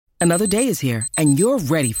Another day is here, and you're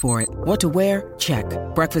ready for it. What to wear? Check.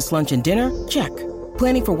 Breakfast, lunch, and dinner? Check.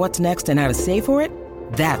 Planning for what's next and how to save for it?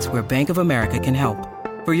 That's where Bank of America can help.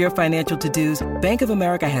 For your financial to-dos, Bank of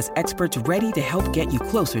America has experts ready to help get you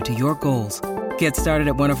closer to your goals. Get started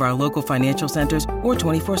at one of our local financial centers or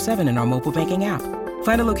 24/7 in our mobile banking app.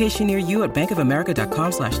 Find a location near you at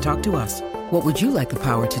bankofamerica.com/talktous. What would you like the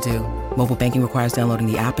power to do? Mobile banking requires downloading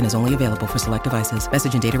the app and is only available for select devices.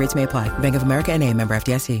 Message and data rates may apply. Bank of America NA, member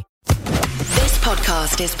FDIC. This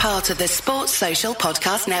podcast is part of the Sports Social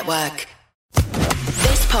Podcast Network.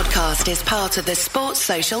 This podcast is part of the Sports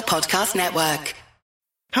Social Podcast Network.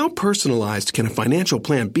 How personalized can a financial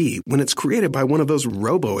plan be when it's created by one of those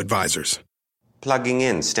robo-advisors? Plugging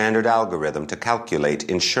in standard algorithm to calculate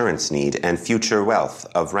insurance need and future wealth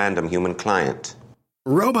of random human client.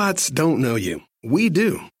 Robots don't know you. We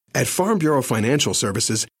do. At Farm Bureau Financial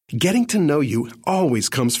Services, getting to know you always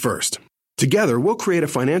comes first. Together, we'll create a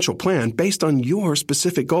financial plan based on your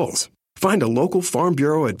specific goals. Find a local Farm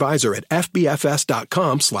Bureau advisor at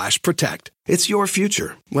fbfs.com/protect. It's your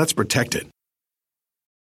future. Let's protect it.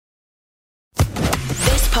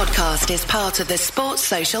 This podcast is part of the Sports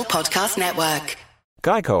Social Podcast Network.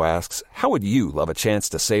 Geico asks, how would you love a chance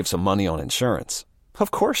to save some money on insurance? Of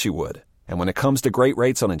course you would. And when it comes to great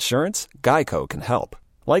rates on insurance, Geico can help.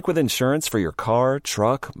 Like with insurance for your car,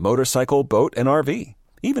 truck, motorcycle, boat, and RV.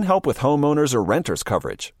 Even help with homeowners or renters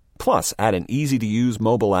coverage. Plus, add an easy-to-use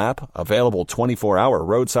mobile app, available 24-hour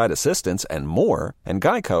roadside assistance, and more, and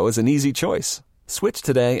Geico is an easy choice. Switch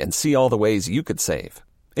today and see all the ways you could save.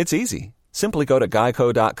 It's easy. Simply go to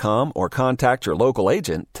geico.com or contact your local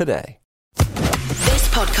agent today. This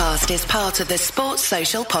podcast is part of the Sports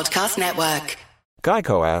Social Podcast Network.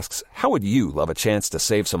 Geico asks, how would you love a chance to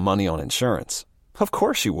save some money on insurance? Of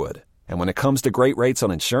course you would. And when it comes to great rates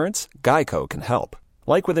on insurance, Geico can help.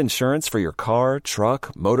 Like with insurance for your car,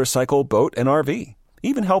 truck, motorcycle, boat, and RV.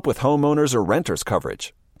 Even help with homeowners or renters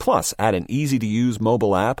coverage. Plus, add an easy-to-use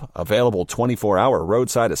mobile app, available 24-hour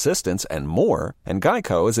roadside assistance, and more, and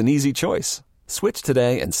Geico is an easy choice. Switch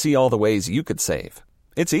today and see all the ways you could save.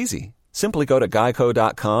 It's easy. Simply go to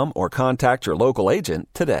geico.com or contact your local agent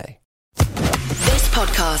today. This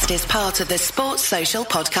podcast is part of the Sports Social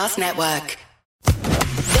Podcast Network.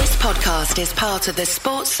 This podcast is part of the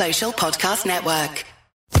Sports Social Podcast Network.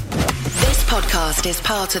 This podcast is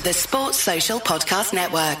part of the Sports Social Podcast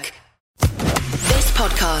Network. This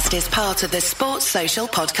podcast is part of the Sports Social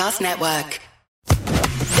Podcast Network.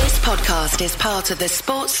 This podcast is part of the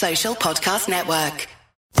Sports Social Podcast Network.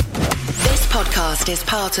 This podcast is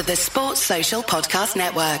part of the Sports Social Podcast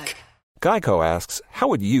Network. Geico asks, how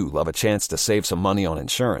would you love a chance to save some money on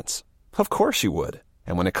insurance? Of course you would.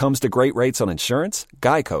 And when it comes to great rates on insurance,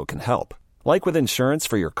 Geico can help. Like with insurance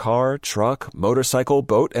for your car, truck, motorcycle,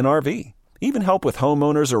 boat, and RV. Even help with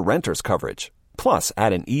homeowners or renters coverage. Plus,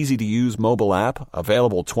 add an easy-to-use mobile app,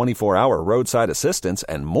 available 24-hour roadside assistance,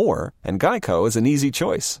 and more, and Geico is an easy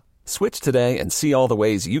choice. Switch today and see all the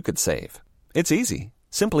ways you could save. It's easy.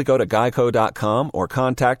 Simply go to geico.com or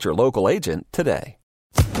contact your local agent today.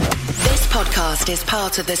 This podcast is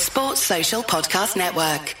part of the Sports Social Podcast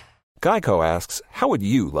Network. Geico asks, how would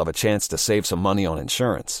you love a chance to save some money on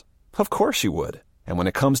insurance? Of course you would. And when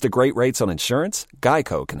it comes to great rates on insurance,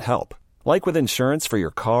 Geico can help. Like with insurance for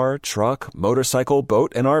your car, truck, motorcycle,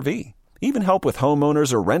 boat, and RV. Even help with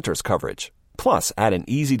homeowners or renters coverage. Plus, add an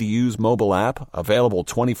easy-to-use mobile app, available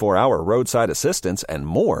 24-hour roadside assistance, and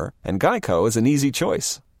more, and Geico is an easy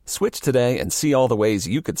choice. Switch today and see all the ways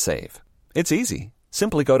you could save. It's easy.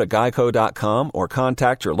 Simply go to geico.com or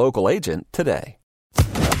contact your local agent today.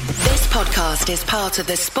 This podcast is part of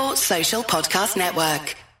the Sports Social Podcast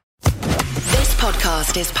Network. This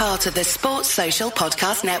podcast is part of the Sports Social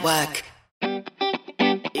Podcast Network.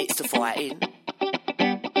 It's the fighting.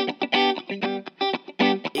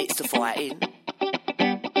 It's the fighting.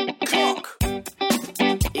 Clock.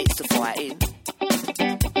 It's the fighting.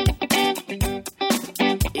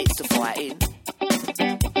 It's the fighting.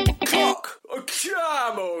 Clock.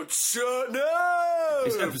 Come on, son. No!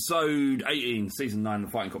 It's episode 18, season 9 of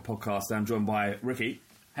the Fighting Cock podcast. I'm joined by Ricky.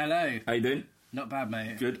 Hello. How you doing? Not bad,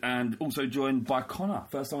 mate. Good. And also joined by Connor.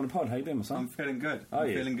 First time on the pod. How you doing, my son? I'm feeling good. I'm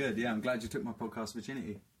feeling good. Yeah, I'm glad you took my podcast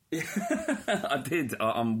virginity. I did.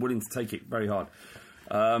 I'm willing to take it very hard.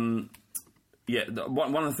 One of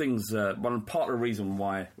the things, part of the reason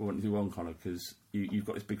why we want to do on, Connor, because you've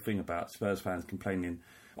got this big thing about Spurs fans complaining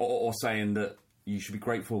or saying that you should be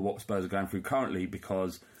grateful for what Spurs are going through currently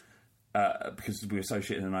because we were so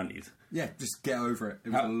shit in the 90s. Yeah, just get over it.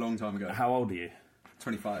 It was a long time ago. How old are you?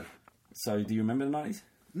 25. So, do you remember the 90s?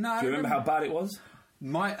 No. Do you remember how bad it was?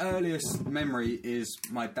 My earliest memory is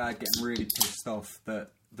my dad getting really pissed off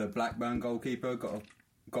that the Blackburn goalkeeper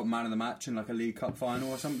got man of the match in like a League Cup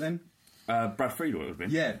final or something. Brad Friedel would have been.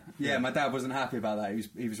 Yeah. My dad wasn't happy about that.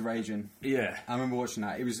 He was raging. Yeah, I remember watching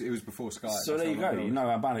that. It was before Sky. So there you go. You know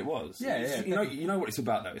how bad it was. Yeah. You know what it's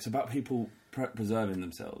about though. It's about people preserving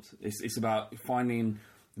themselves. It's about finding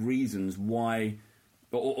reasons why,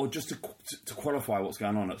 or just to qualify what's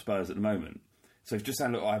going on at Spurs at the moment. So if just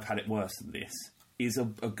saying, look, I've had it worse than this, is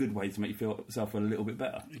a good way to make you feel yourself a little bit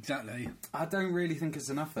better. Exactly. I don't really think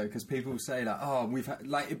it's enough though, because people say like, oh, we've had,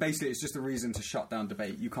 like, basically it's just a reason to shut down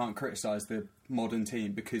debate. You can't criticise the modern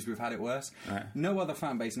team because we've had it worse. Right. No other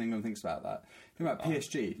fan base in England thinks about that. Think about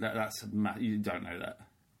PSG. You don't know that.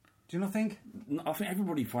 Do you not think? No, I think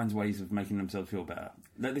everybody finds ways of making themselves feel better.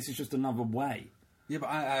 This is just another way. Yeah, but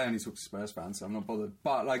I only talk to Spurs fans, so I'm not bothered.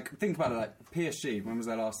 But, like, think about it, like, PSG, when was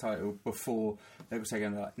their last title before they were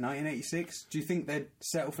taken, like, 1986? Do you think they'd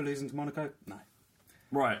settle for losing to Monaco? No.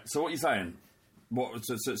 Right, so what you're saying,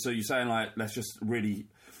 so you're saying, like, let's just really,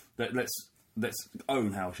 let's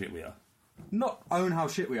own how shit we are. Not own how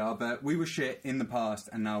shit we are, but we were shit in the past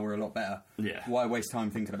and now we're a lot better. Yeah. Why waste time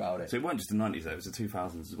thinking about it? So it wasn't just the 90s though, it was the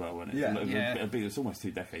 2000s as well, wasn't it? Yeah. It's almost 2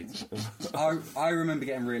 decades. I remember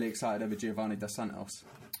getting really excited over Giovanni Dos Santos.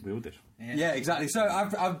 We all did. Yeah, exactly. So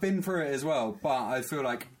I've been through it as well, but I feel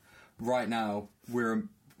like right now we're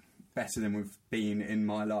better than we've been in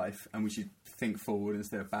my life, and we should think forward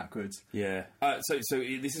instead of backwards. Yeah. So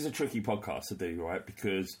this is a tricky podcast to do, right?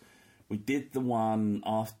 Because we did the one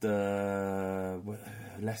after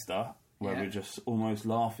Leicester, where we were just almost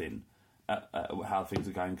laughing at how things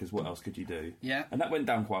are going, because what else could you do? Yeah. And that went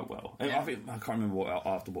down quite well. Yeah. I can't remember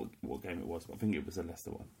what game it was, but I think it was the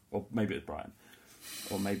Leicester one. Or maybe it was Brighton.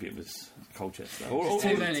 Or maybe it was Colchester.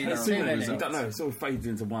 Too many. You don't know. It sort of fades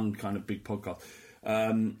into one kind of big podcast.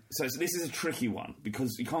 So this is a tricky one,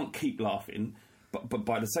 because you can't keep laughing, but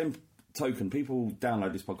by the same token, people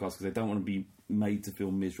download this podcast because they don't want to be made to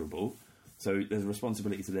feel miserable. So there's a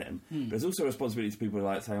responsibility to them. There's also a responsibility to people who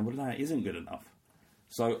are like saying, well, no, it isn't good enough.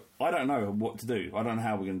 So I don't know what to do. I don't know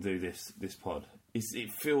how we're going to do this pod. It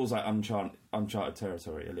feels like uncharted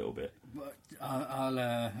territory a little bit.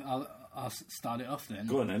 I'll start it off then.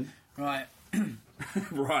 Go on then. Right.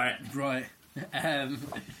 Right.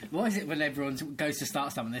 What is it when everyone goes to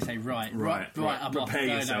start something? They say right. I'm Prepare off.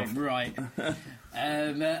 yourself. No, right.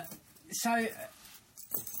 So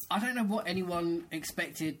I don't know what anyone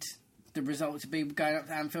expected the result to be going up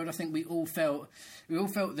to Anfield. I think we all felt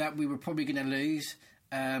that we were probably going to lose.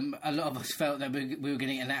 A lot of us felt that we were going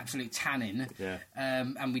to get an absolute tanning,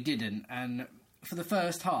 and we didn't. And for the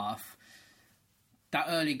first half, that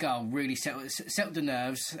early goal really settled the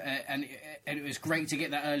nerves, and it was great to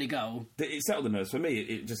get that early goal. It settled the nerves. For me,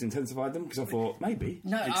 it just intensified them, because I thought, maybe.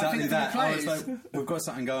 No, Exactly I think that. for the players, I was like, we've got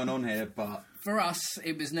something going on here, but for us,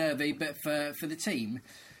 it was nervy, but for the team,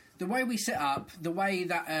 the way we set up, the way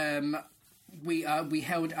that we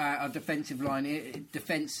held our defensive line,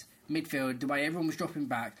 defence, midfield, the way everyone was dropping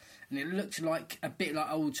back, and it looked like a bit like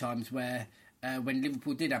old times where when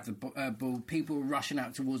Liverpool did have the ball, people were rushing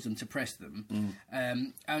out towards them to press them.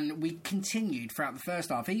 And we continued throughout the first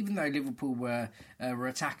half, even though Liverpool were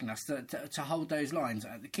attacking us, to hold those lines.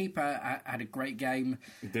 The keeper had a great game,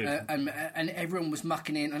 and everyone was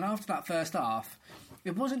mucking in. And after that first half,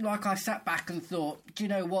 it wasn't like I sat back and thought, do you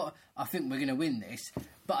know what, I think we're going to win this.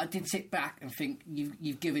 But I did sit back and think,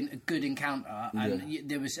 you've given a good encounter, and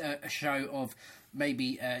there was a show of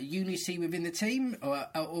maybe unity within the team,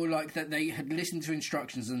 or like that they had listened to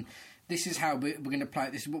instructions, and this is how we're going to play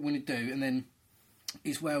it, this is what we're going to do. And then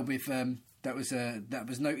as well with that was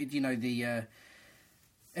noted, you know, the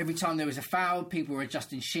every time there was a foul, people were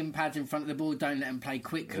adjusting shin pads in front of the ball, don't let them play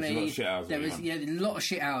quickly. There was a lot of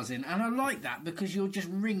shit housing, and I like that, because you're just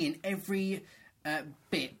ringing every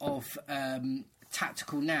bit of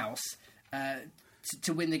tactical nous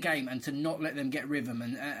to win the game, and to not let them get rhythm,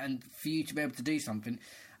 and for you to be able to do something.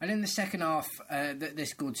 And in the second half, they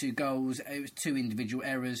scored 2 goals. It was 2 individual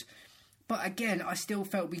errors, but again, I still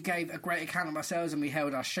felt we gave a great account of ourselves, and we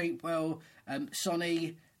held our shape well.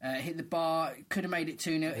 Sonny hit the bar, could have made it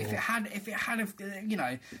 2-0. If it had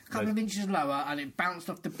a couple of inches lower and it bounced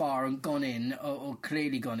off the bar and gone in, or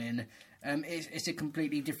clearly gone in, it's a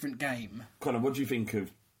completely different game. Connor, what do you think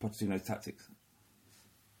of Pochettino's tactics?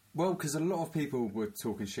 well, because a lot of people were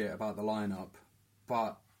talking shit about the lineup,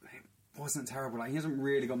 but it wasn't terrible. Like, he hasn't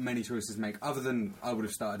really got many choices to make, other than I would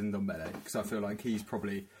have started in Ndombele, because I feel like he's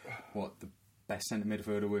probably the best centre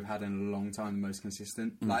midfielder we've had in a long time, the most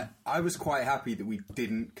consistent. Like, I was quite happy that we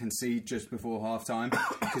didn't concede just before half time,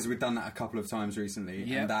 because we'd done that a couple of times recently,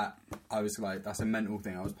 and that, I was like, that's a mental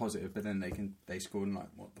thing. I was positive, but then they scored in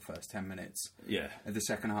the first 10 minutes of the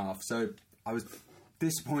second half. So I was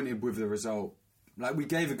disappointed with the result. Like we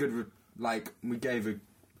gave a good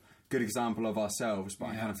example of ourselves, but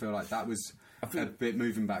I kind of feel like that was a bit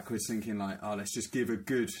moving backwards, thinking like, oh, let's just give a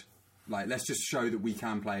good, like, let's just show that we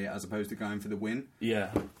can play it as opposed to going for the win.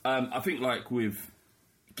 Yeah, I think like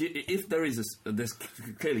if there's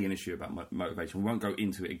clearly an issue about motivation. We won't go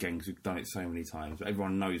into it again because we've done it so many times. But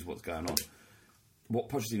everyone knows what's going on. What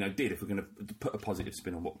Pochettino did, if we're going to put a positive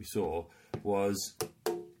spin on what we saw, was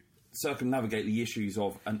circumnavigate the issues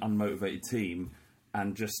of an unmotivated team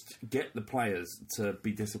and just get the players to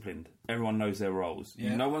be disciplined. Everyone knows their roles.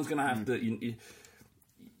 Yeah. No one's going to have to...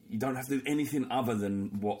 You don't have to do anything other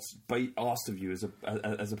than what's asked of you as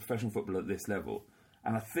a professional footballer at this level.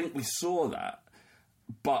 And I think we saw that.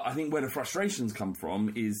 But I think where the frustrations come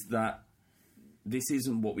from is that this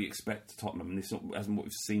isn't what we expect Tottenham, and this isn't what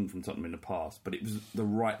we've seen from Tottenham in the past. But it was the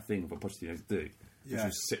right thing for Pochettino to do, which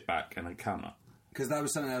was sit back and then counter. Because that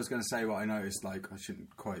was something I was going to say, what I noticed, like, I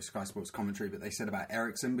shouldn't quote Sky Sports commentary, but they said about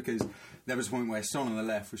Eriksen, because there was a point where Son on the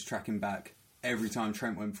left was tracking back every time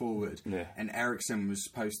Trent went forward, and Eriksen was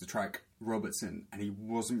supposed to track Robertson, and he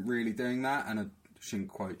wasn't really doing that, and I shouldn't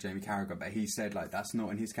quote Jamie Carragher, but he said, like, that's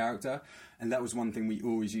not in his character, and that was one thing we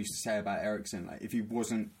always used to say about Eriksen, like, if he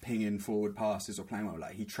wasn't pinging forward passes or playing well,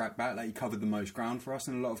 like, he tracked back, like, he covered the most ground for us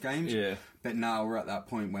in a lot of games, but now we're at that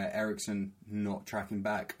point where Eriksen not tracking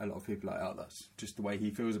back, a lot of people are like, oh, that's just the way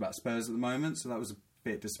he feels about Spurs at the moment, so that was a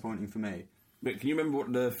bit disappointing for me. But can you remember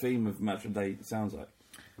what the theme of Match of the Day sounds like?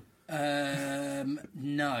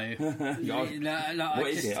 No. What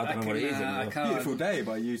is it? I don't know what it is. Beautiful Day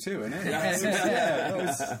by U2, isn't it?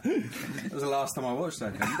 That was the last time I watched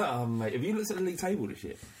that. Oh, mate, have you looked at the league table this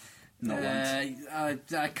year? Not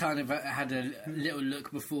once. I kind of had a little look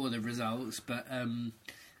before the results, but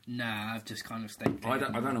I've just kind of stayed clear. I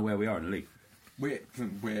don't know where we are in the league. We're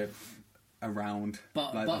around.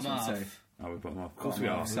 Bottom half. Oh, we're bottom half. Of course we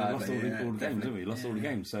are. Lost all the games, haven't we? Lost all the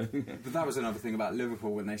games. So, but that was another thing about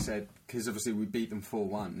Liverpool when they said, because obviously we beat them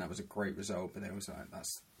 4-1. That was a great result, but it was like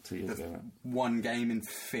that's 2 years ago. One game in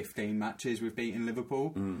 15 matches we've beaten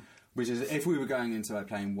Liverpool. Which is, if we were going into like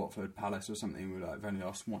playing Watford, Palace or something, we've only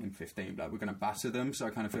lost 1 in 15. But we're going to batter them, so I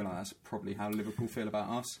kind of feel like that's probably how Liverpool feel about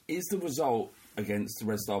us. Is the result against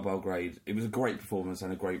Red Star Belgrade? It was a great performance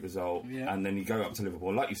and a great result, and then you go up to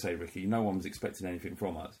Liverpool, like you say, Ricky. No one was expecting anything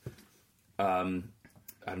from us.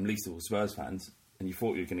 At least all Spurs fans, and you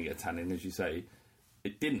thought you were going to get a tan-in, as you say.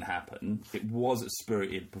 It didn't happen. It was a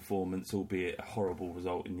spirited performance, albeit a horrible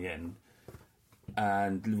result in the end.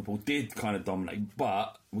 And Liverpool did kind of dominate,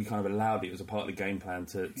 but we kind of allowed it as a part of the game plan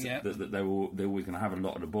that they're always going to have a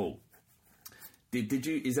lot of the ball. Did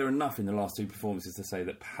you? Is there enough in the last two performances to say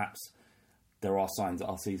that perhaps there are signs that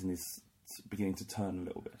our season is beginning to turn a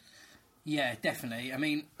little bit? Yeah, definitely. I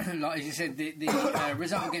mean, like as you said, the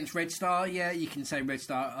result against Red Star, you can say Red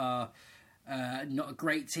Star are not a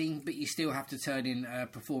great team, but you still have to turn in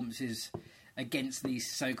performances against these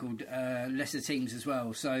so-called lesser teams as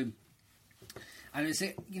well. So, and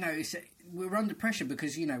we're under pressure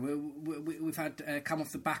because we've had come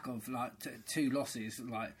off the back of like 2 losses,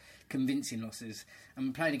 like convincing losses, and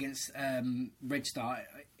we're playing against Red Star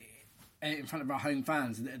in front of our home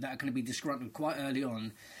fans that are going to be disgruntled quite early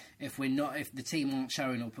on. If the team aren't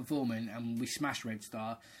showing or performing, and we smash Red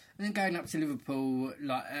Star, and then going up to Liverpool,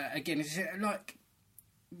 like again, it's like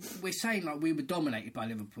we're saying, like we were dominated by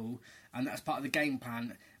Liverpool, and that's part of the game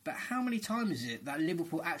plan. But how many times is it that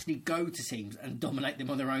Liverpool actually go to teams and dominate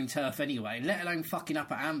them on their own turf anyway? Let alone fucking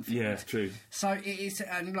up at Anfield. Yeah, it's true. So it's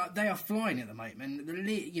and like they are flying at the moment. The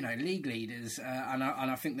league leaders, and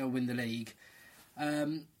I think they'll win the league.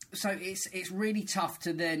 So it's really tough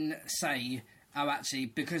to then say, oh, actually,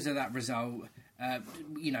 because of that result,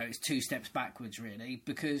 it's 2 steps backwards, really.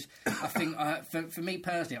 Because I think, for me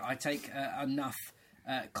personally, I take enough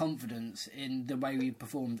confidence in the way we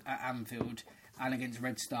performed at Anfield and against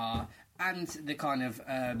Red Star, and the kind of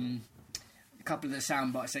a couple of the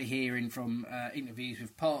sound bites they're hearing from interviews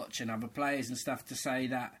with Poch and other players and stuff to say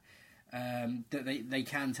that they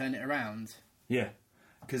can turn it around. Yeah.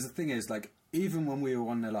 Because the thing is, like, even when we were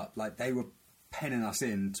 1-0 up, like, they were penning us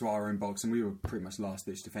in to our own box, and we were pretty much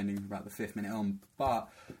last-ditch defending about the 5th minute on. But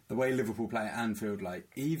the way Liverpool play at Anfield, like,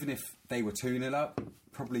 even if they were 2-0 up,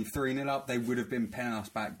 probably 3-0 up, they would have been penning us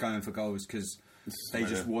back, going for goals, because they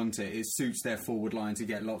just want it. It suits their forward line to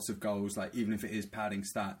get lots of goals, like, even if it is padding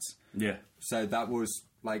stats. Yeah. So that was,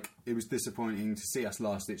 like, it was disappointing to see us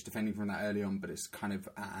last-ditch defending from that early on, but it's kind of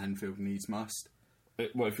at Anfield needs must.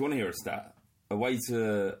 Well, if you want to hear a stat, away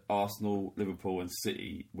to Arsenal, Liverpool and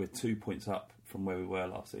City, we're 2 points up from where we were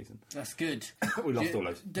last season. That's good. We lost all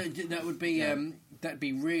those. That would be that'd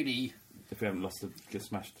be really If we haven't lost, to get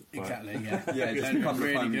smashed. Exactly. Yeah. Yeah, just become the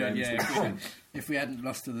really fun good. games. Yeah. If we hadn't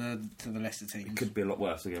lost to the Leicester team, It could be a lot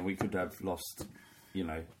worse again. We could have lost,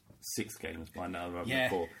 6 games by now rather Yeah.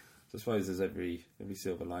 than 4. So I suppose there's every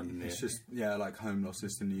silver lining there. It's just like home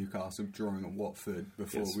losses to Newcastle, drawing at Watford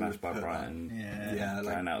before Get we smashed were by Brighton. Yeah.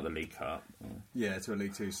 Going out of the League Cup. Yeah, to a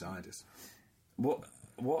League Two side. What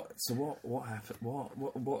happened?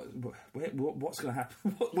 What's going to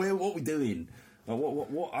happen? What are we doing?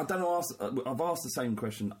 What I don't know. I've asked the same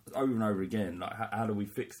question over and over again. Like, how do we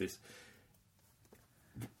fix this?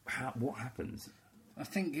 What happens? I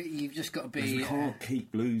think you've just got to be. We can't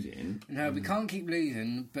keep losing. No, we can't keep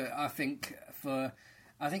losing. But I think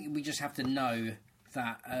we just have to know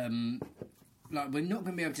that we're not going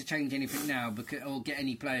to be able to change anything now or get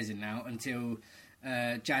any players in now until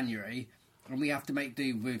January, and we have to make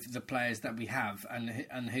do with the players that we have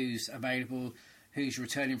and who's available. Who's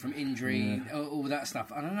returning from injury, all that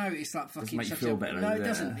stuff. I don't know, it's like fucking... Doesn't make you feel better, no, it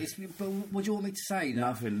does it? doesn't. But what do you want me to say?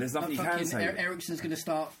 Nothing. There's nothing you can say. Ericsson's going to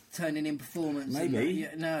start turning in performance. Maybe.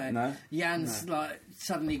 No. Jan's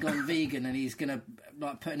suddenly gone vegan and he's going to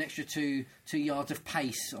put an extra 2 yards of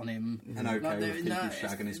pace on him. And with people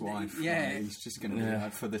shagging his wife. Yeah. He's just going to do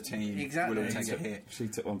that for the team. Exactly. We'll all take a hit. She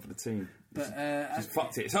took one for the team. But she's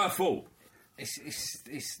fucked it. It's her fault.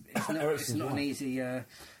 It's not an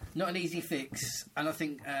easy fix, and I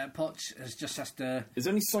think Poch has to. There's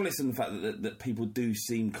only solace in the fact that people do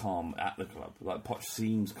seem calm at the club. Like Poch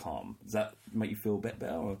seems calm. Does that make you feel a bit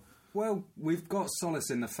better? Or? Well, we've got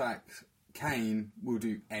solace in the fact Kane will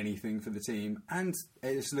do anything for the team, and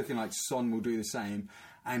it's looking like Son will do the same.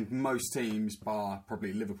 And most teams, bar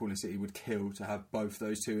probably Liverpool and City, would kill to have both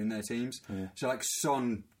those two in their teams. Yeah. So, like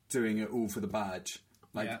Son doing it all for the badge.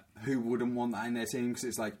 Who wouldn't want that in their team? Because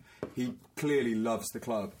it's like he clearly loves the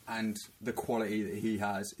club, and the quality that he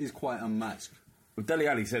has is quite unmatched. Well, Dele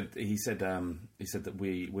Alli said that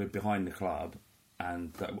we're behind the club,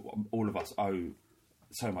 and that all of us owe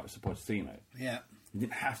so much to Pochettino. Yeah, he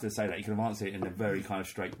didn't have to say that. He could have answered it in a very kind of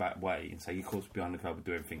straight back way and say, "Of course, we're behind the club, we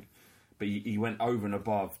do everything." But he went over and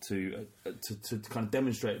above to kind of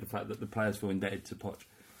demonstrate the fact that the players feel indebted to Poch.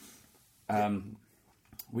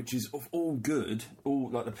 Which is all good,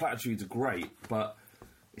 the platitudes are great, but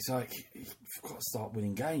it's like you've got to start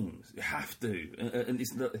winning games. You have to, and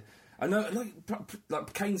it's not, I know,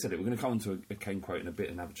 like Kane said it. We're going to come on to a Kane quote in a bit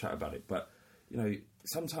and have a chat about it. But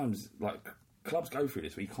sometimes clubs go through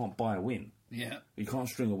this where you can't buy a win. Yeah, you can't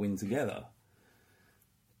string a win together.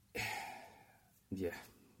 Yeah.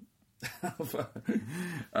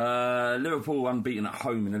 Liverpool unbeaten at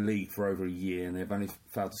home in the league for over a year, and they've only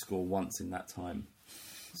failed to score once in that time.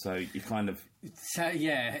 So you kind of... So,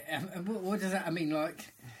 yeah, what does that... I mean,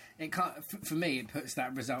 it can't... For me, it puts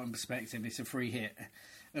that result in perspective. It's a free hit.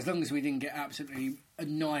 As long as we didn't get absolutely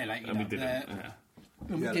annihilated and we up didn't, there.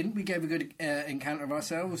 And we didn't. We gave a good encounter of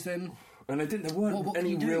ourselves then. And there weren't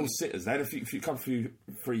any real sitters. They had a couple of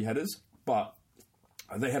free headers, but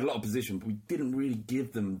they had a lot of position, but we didn't really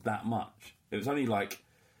give them that much. It was only the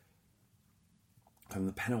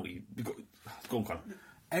penalty... Go on, Conor.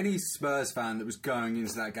 Any Spurs fan that was going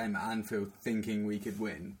into that game at Anfield thinking we could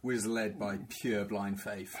win was led by pure blind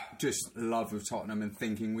faith. Just love of Tottenham and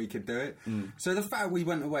thinking we could do it. So the fact we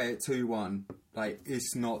went away at 2-1,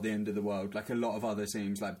 it's not the end of the world. Like a lot of other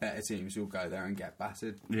teams, better teams will go there and get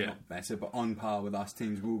battered. Yeah. Not better, but on par with us,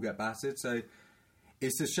 teams will get battered. So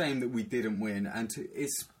it's a shame that we didn't win. And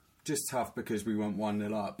it's just tough because we went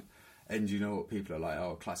 1-0 up. And you know what people are like,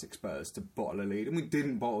 oh, classic Spurs, to bottle a lead. And we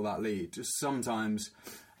didn't bottle that lead. Just sometimes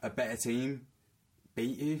a better team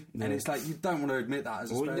beat you. Yeah. And it's you don't want to admit that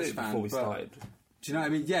as a Spurs fan. Before we started. Do you know what I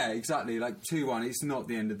mean? Yeah, exactly. 2-1, it's not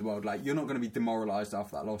the end of the world. You're not going to be demoralised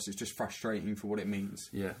after that loss. It's just frustrating for what it means.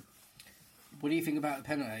 Yeah. What do you think about the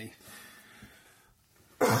penalty?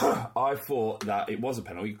 I thought that it was a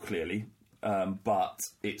penalty, clearly. But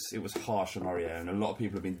it was harsh on Aurier, and a lot of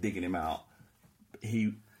people have been digging him out.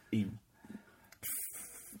 He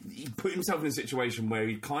put himself in a situation where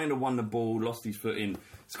he kind of won the ball, lost his foot in,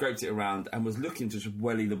 scraped it around, and was looking to just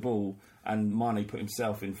welly the ball. And Mane put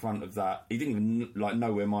himself in front of that. He didn't even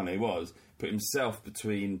know where Mane was. Put himself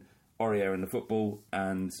between Aurier and the football,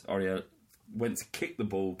 and Aurier went to kick the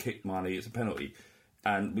ball, kicked Mane. It's a penalty,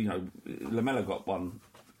 and Lamela got one.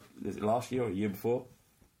 Was it last year or a year before?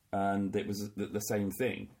 And it was the same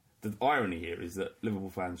thing. The irony here is that Liverpool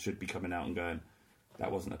fans should be coming out and going,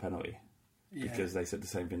 "That wasn't a penalty." Yeah. Because they said the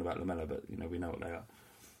same thing about Lamela, but we know what they are.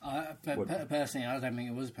 Personally, I don't think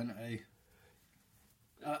it was a penalty.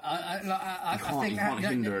 You can't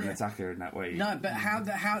hinder an attacker in that way. No, but how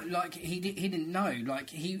he didn't know.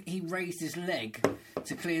 He raised his leg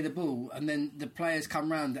to clear the ball, and then the players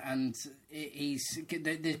come round and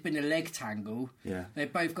there's been a leg tangle. Yeah.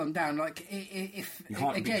 They've both gone down. Like if You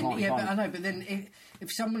can't- again, you can't- you yeah, but can't. I know. But then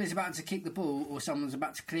if someone is about to kick the ball or someone's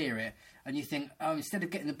about to clear it, and you think, oh, instead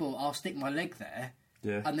of getting the ball, I'll stick my leg there.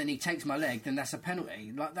 Yeah. And then he takes my leg, then that's a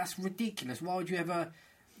penalty. Like, that's ridiculous. Why would you ever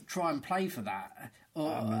try and play for that?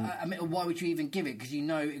 Or or why would you even give it? Because you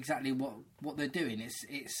know exactly what they're doing.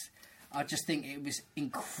 It's. I just think it was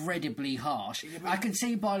incredibly harsh. I can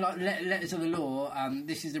see by like letters of the law,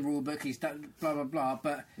 this is the rule book. He's blah blah blah.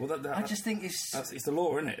 But I just think it's the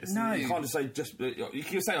law, isn't it? No. You can't just say you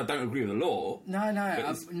can say I don't agree with the law. no.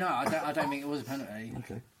 I don't think it was a penalty.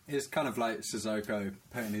 Okay. It's kind of like Sissoko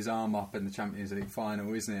putting his arm up in the Champions League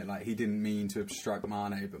final, isn't it? Like, he didn't mean to obstruct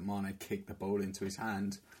Mane, but Mane kicked the ball into his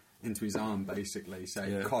hand, into his arm, basically. So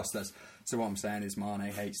it cost us. So what I'm saying is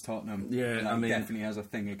Mane hates Tottenham. Yeah, Like, I mean, definitely has a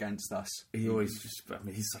thing against us. He always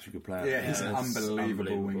he's such a good player. Yeah, he's an It's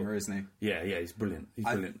unbelievable winger, isn't he? Yeah, he's brilliant. He's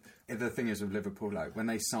brilliant. The thing is with Liverpool, like, when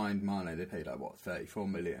they signed Mane, they paid like what, 34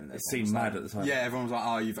 million. It seemed mad at the time. Yeah, everyone was like,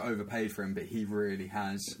 "Oh, you've overpaid for him," but he really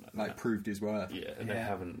has proved his worth. Yeah, they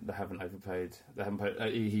haven't overpaid. They haven't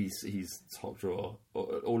paid. He's top drawer.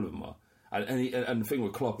 All of them are. And the thing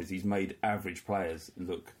with Klopp is he's made average players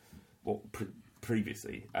look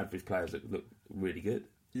previously average players look really good.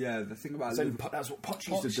 Yeah, the thing about That's what Poch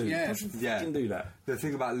used to do. yeah. Poch would fucking do that. The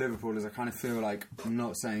thing about Liverpool is I kind of feel like, I'm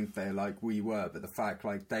not saying they're like we were, but the fact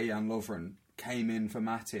like Dejan Lovren came in for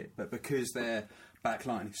Matip, but because their back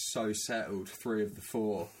line is so settled, 3 of the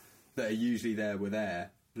 4 that are usually there were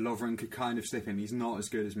there, Lovren could kind of slip in. He's not as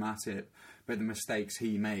good as Matip, but the mistakes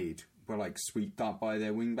he made were like swept up by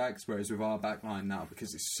their wing backs, whereas with our back line now,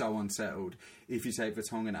 because it's so unsettled, if you take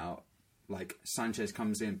Vertonghen out, like, Sanchez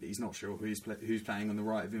comes in, but he's not sure who's playing on the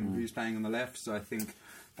right of him, who's playing on the left. So I think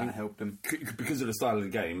that helped him because of the style of the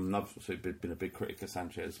game. And I've also been a big critic of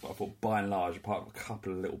Sanchez, but I thought by and large, apart from a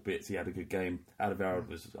couple of little bits, he had a good game. Alderweireld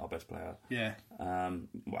was our best player. Yeah.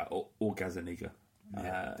 Or Gazaniga.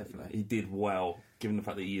 Yeah, definitely. He did well, given the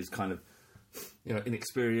fact that he is kind of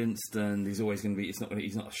inexperienced, and he's always going to be. He's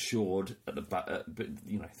not assured at the back, but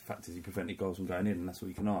the fact is he prevented goals from going in, and that's all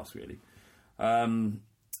you can ask, really.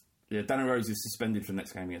 Yeah, Danny Rose is suspended for the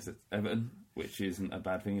next game against Everton, which isn't a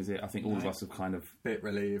bad thing, is it? I think all of us have kind of... Bit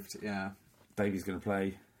relieved, yeah. Davies going to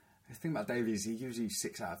play. The thing about Davies, he usually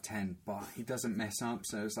 6 out of 10, but he doesn't mess up,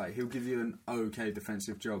 so it's like he'll give you an okay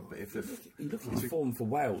defensive job, but if you look at his form for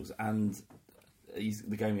Wales and he's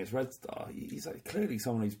the game against Red Star, he's clearly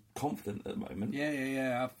someone who's confident at the moment.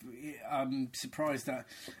 Yeah. I'm surprised that...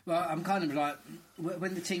 Well, I'm kind of like...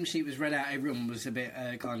 When the team sheet was read out, everyone was a bit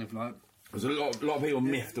kind of like... There was a lot of people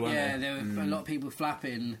miffed, weren't there? Yeah, there were a lot of people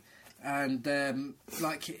flapping, and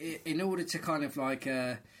in order to kind of like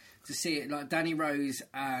to see it, like Danny Rose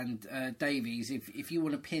and Davies, if you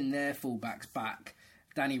want to pin their fullbacks back,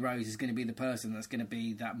 Danny Rose is going to be the person that's going to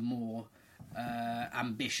be that more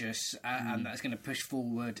ambitious and that's going to push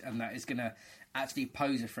forward and that is going to actually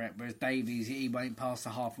pose a threat. Whereas Davies, he won't pass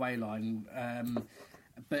the halfway line.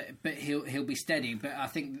 But he'll be steady. But I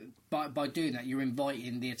think by doing that, you're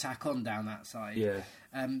inviting the attack on down that side. Yeah.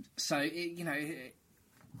 So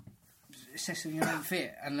assessing your own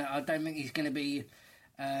fit, and I don't think he's going to be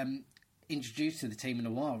introduced to the team in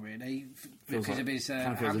a while, really, because of his.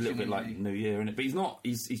 Kind of feels a little bit like New Year, innit? But he's not.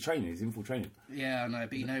 He's training. He's in full training. Yeah, I know.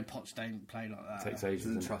 But Potts don't play like that. Takes ages.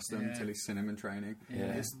 Doesn't trust them until he's seen him in training.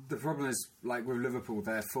 Yeah. The problem is, like with Liverpool,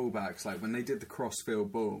 their fullbacks, like when they did the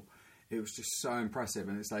cross-field ball, it was just so impressive,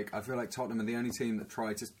 and it's like I feel like Tottenham are the only team that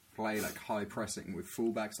try to play like high pressing with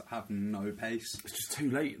fullbacks that have no pace. It's just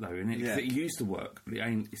too late, though, isn't it? Yeah. It used to work.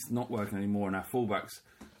 It's not working anymore, and our fullbacks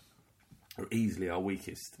are easily our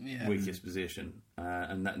weakest position,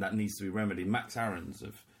 and that needs to be remedied. Max Aarons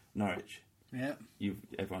of Norwich. Yeah,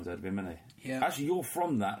 everyone's heard of him, hasn't he? Yeah. Actually, you're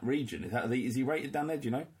from that region. Is he rated down there? Do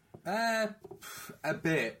you know? A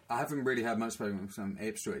bit. I haven't really had much spoken from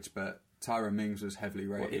Ipswich, but Tyrone Mings was heavily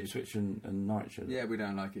rated. What, Ipswich and Norwich? Yeah, we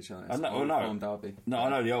don't like each other. It's Old Farm derby. No, I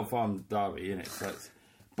know the Old Farm derby, innit? So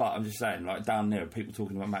but I'm just saying, like down there, people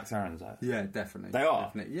talking about Max Aarons. Yeah, definitely. They are?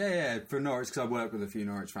 Definitely. Yeah, for Norwich, because I work with a few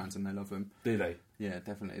Norwich fans and they love him. Do they? Yeah,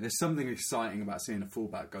 definitely. There's something exciting about seeing a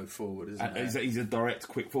fullback go forward, isn't there? He's a direct,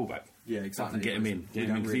 quick fullback. Yeah, exactly. Get him in.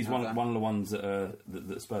 Because he's one of the ones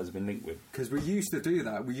that Spurs have been linked with. Because we used to do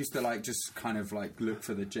that. We used to like just kind of like look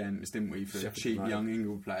for the gems, didn't we? For Sheffield cheap United. young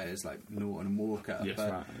England players like Norton and Walker. Yes,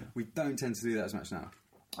 but right, yeah. we don't tend to do that as much now.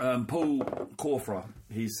 Paul Corfra,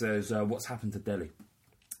 he says, what's happened to Delhi?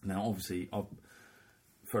 Now, obviously, I've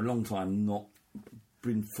for a long time not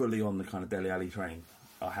been fully on the kind of Dele Alli train.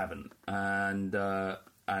 I haven't, but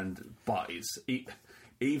it's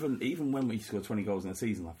even when we score 20 goals in a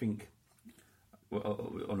season, I think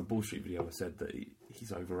on a Ball Street video, I said that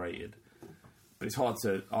he's overrated. But it's hard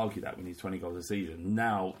to argue that when he's 20 goals a season.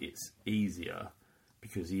 Now it's easier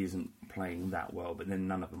because he isn't playing that well, but then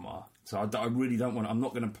none of them are. So I really don't want. I'm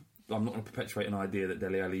not going to perpetuate an idea that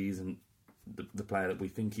Dele Alli isn't the player that we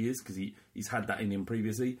think he is, because he's had that in him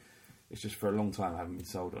previously. It's just for a long time I haven't been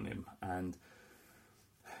sold on him, and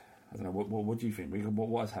I don't know. What do you think?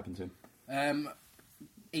 What has happened to him?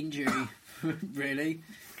 Injury, really.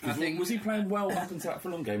 I think was he playing well up until that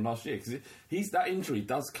Fulham game last year? Because that injury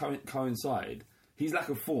does coincide. His lack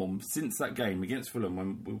of form since that game against Fulham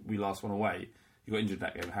when we last won away. He got injured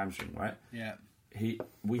that game, hamstring, right? Yeah.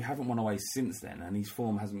 We haven't won away since then, and his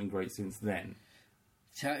form hasn't been great since then.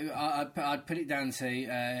 So I'd put it down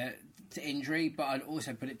to injury, but I'd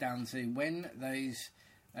also put it down to when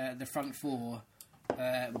the front four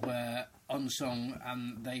were on song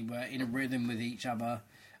and they were in a rhythm with each other.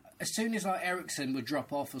 As soon as Ericsson would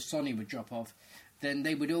drop off or Sonny would drop off, then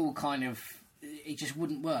they would all kind of, it just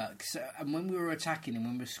wouldn't work. So, and when we were attacking and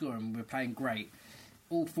when we were scoring, we were playing great.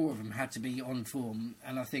 All four of them had to be on form,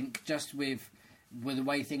 and I think just with the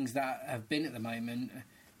way things that have been at the moment,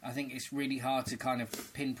 I think it's really hard to kind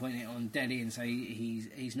of pinpoint it on Dele and say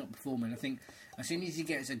he's not performing. I think as soon as he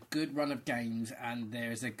gets a good run of games and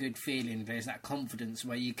there's a good feeling, there's that confidence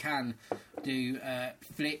where you can do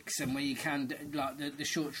flicks and where you can do, like the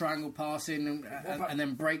short triangle passing and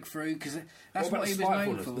then break through, because that's what he was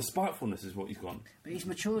known for. The spitefulness is what he's gone. But he's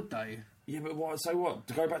matured though. Yeah, but what? So what?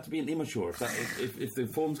 To go back to being immature if the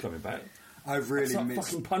form's coming back. I've really start missed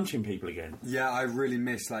fucking punching people again. Yeah, I really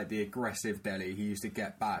miss the aggressive Dele he used to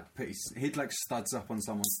get back. He'd studs up on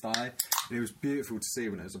someone's thigh. And it was beautiful to see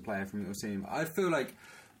when it was a player from your team. I feel like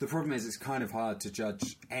the problem is it's kind of hard to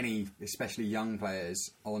judge any, especially young players,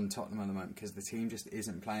 on Tottenham at the moment because the team just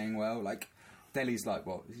isn't playing well. Dele's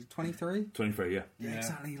what? Is he 23? 23, yeah. Yeah,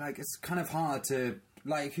 exactly. It's kind of hard to.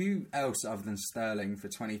 Who else other than Sterling for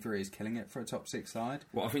 23 is killing it for a top six side?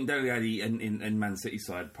 Well, I think Dele Alli in Man City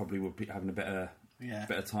side probably would be having a better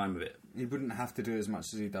time of it. He wouldn't have to do as much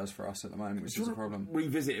as he does for us at the moment, which is a problem.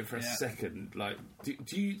 Revisit it for a second.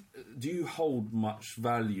 Do you hold much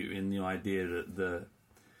value in the idea that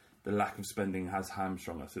the lack of spending has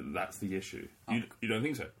hamstrung us? That's the issue. You don't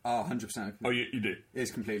think so? Oh, 100%. Oh, you do? It's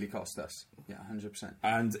completely cost us. Yeah, 100%.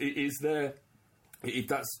 And is there... If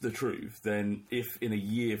that's the truth, then if in a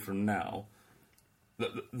year from now,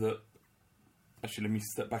 actually, let me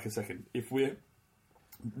step back a second. If we're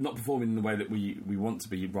not performing in the way that we want to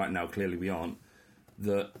be right now, clearly we aren't.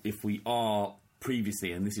 That if we are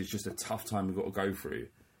previously, and this is just a tough time we've got to go through,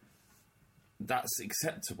 that's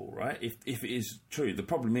acceptable, right? If it is true, the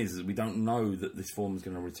problem is that we don't know that this form is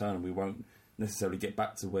going to return, and we won't necessarily get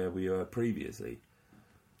back to where we were previously.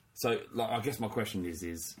 So, I guess my question is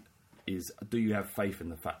do you have faith in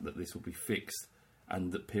the fact that this will be fixed,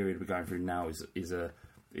 and the period we're going through now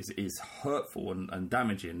is hurtful and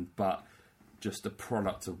damaging, but just a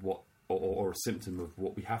product of what, or a symptom of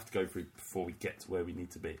what we have to go through before we get to where we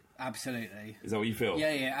need to be? Absolutely. Is that what you feel?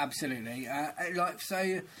 Yeah, absolutely.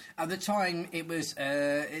 So at the time it was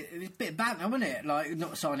a bit of banter, wasn't it?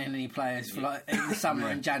 Not signing any players for in the summer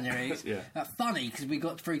and January. It's funny because we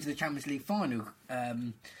got through to the Champions League final,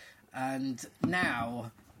 and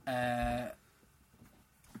now.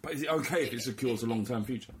 But is it okay if it secures a long-term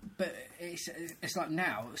future? But it's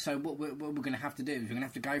now. So what we're going to have to do is we're going to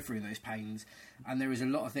have to go through those pains, and there is a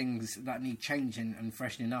lot of things that need changing and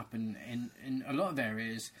freshening up in a lot of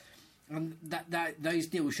areas, and that those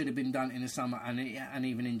deals should have been done in the summer and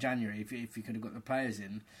even in January if you could have got the players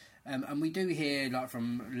in. And we do hear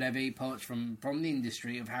from Levy, Poch, from the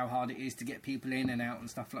industry of how hard it is to get people in and out and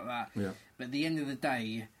stuff like that. Yeah. But at the end of the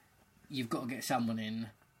day, you've got to get someone in.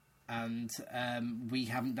 And we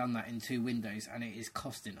haven't done that in 2 windows, and it is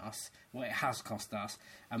costing us. Well, it has cost us,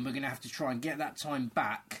 and we're going to have to try and get that time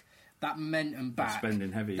back, that momentum back,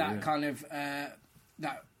 spending heavy, kind of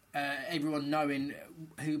everyone knowing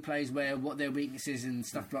who plays where, what their weaknesses and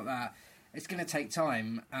stuff like that. It's going to take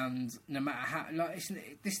time, and no matter how,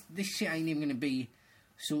 this shit ain't even going to be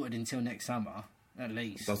sorted until next summer, at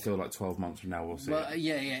least. It does feel 12 months from now we'll see. Well,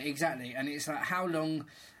 yeah, exactly, and it's how long.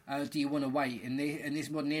 Do you want to wait in this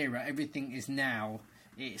modern era? Everything is now.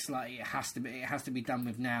 It's it has to be done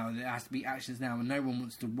with now. There has to be actions now, and no one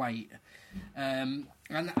wants to wait. And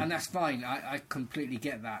that's fine. I completely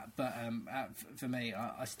get that. But for me,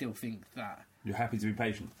 I still think that you're happy to be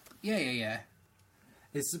patient. Yeah.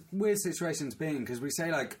 It's a weird situation to be in because we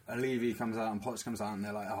say Levy comes out and Poch comes out and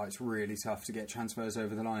they're oh, it's really tough to get transfers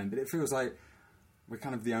over the line. But it feels like we're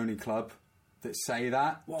kind of the only club that say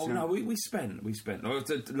that. Well, no, we spent. Lo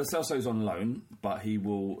Celso's on loan, but he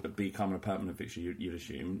will become a permanent fixture, you'd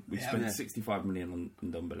assume. We spent 65 million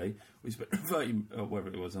on Ndombele. We spent 30, whatever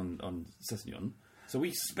it was, on Sessegnon. So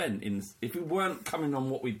we spent if we weren't coming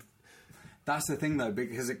on what we... That's the thing, though,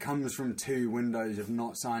 because it comes from 2 windows of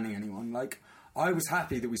not signing anyone. Like, I was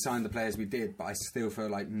happy that we signed the players we did, but I still feel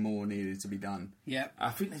like more needed to be done. Yeah.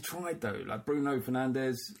 I think they tried, though. Like, Bruno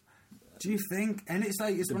Fernandes... Do you think? And it's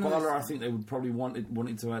like... It's Dybala, I think they would probably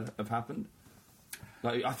wanted to have happened.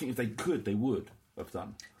 Like, I think if they could, they would have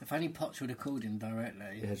done. If only Potts would have called him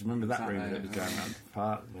directly. Yeah, do you remember that rumour that was going around?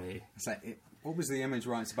 Fuck me. It's like, what was the image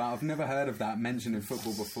rights about? I've never heard of that mentioned in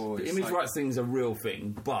football before. The image rights thing is a real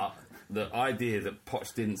thing, but the idea that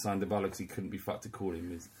Potts didn't sign Dybala because he couldn't be fucked to call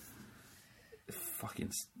him is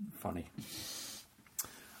fucking funny.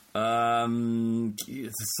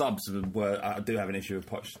 The subs I do have an issue with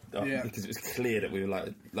Poch because it was clear that we were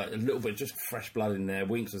like a little bit just fresh blood in there.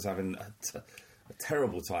 Winks was having a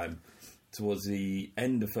terrible time towards the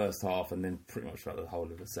end of the first half and then pretty much throughout the whole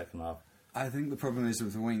of the second half. I think the problem is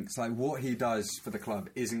with Winks, like what he does for the club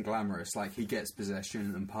isn't glamorous. Like he gets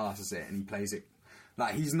possession and passes it and he plays it.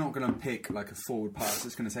 Like he's not going to pick like a forward pass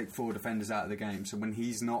that's going to take 4 defenders out of the game. So when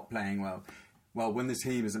he's not playing well, when the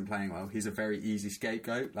team isn't playing well, he's a very easy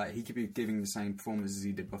scapegoat. Like, he could be giving the same performance as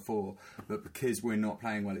he did before, but because we're not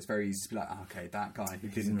playing well, it's very easy to be like, okay, that guy who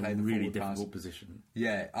didn't play the really forward pass. difficult position.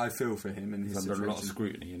 Yeah, I feel for him and his He's situation. under a lot of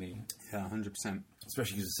scrutiny, isn't he? Yeah, 100%.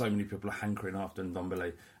 Especially because so many people are hankering after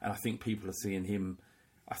Ndombele, and I think people are seeing him.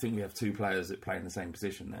 I think we have 2 players that play in the same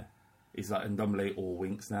position there. It's like Ndombele or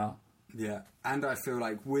Winks now. Yeah, and I feel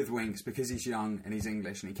like with Winks, because he's young and he's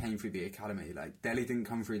English and he came through the academy, like Dele didn't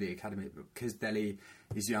come through the academy, but because Dele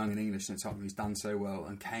is young and English and Tottenham, he's done so well,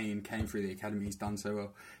 and Kane came through the academy, he's done so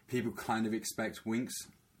well, people kind of expect Winks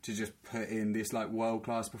to just put in this like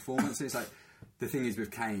world-class performance. It's like, the thing is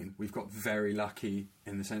with Kane, we've got very lucky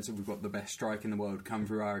in the sense that we've got the best strike in the world come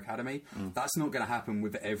through our academy. That's not going to happen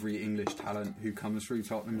with every English talent who comes through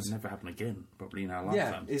Tottenham. It'll never happen again, probably in our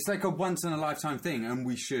lifetime. Yeah, it's like a once-in-a-lifetime thing, and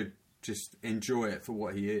we should just enjoy it for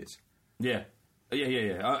what he is. Yeah.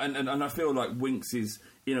 And I feel like Winks is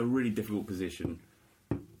in a really difficult position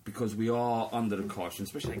because we are under the cosh, and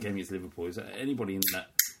especially that game against Liverpool. Is that anybody in that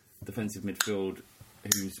defensive midfield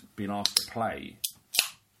who's been asked to play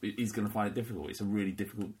is going to find it difficult. It's a really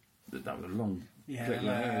difficult... That was a long...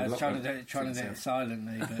 Yeah, I was trying to do it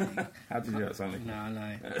silently, but... How did you do that silently? No, I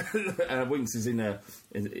know. Winks is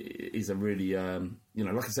is a really...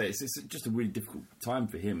 like I say, it's just a really difficult time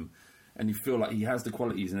for him. And you feel like he has the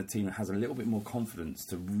qualities in a team that has a little bit more confidence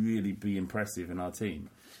to really be impressive in our team.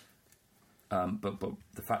 But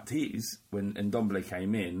the fact is, when Ndombele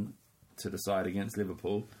came in to the side against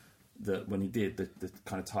Liverpool, that when he did, the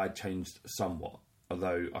kind of tide changed somewhat.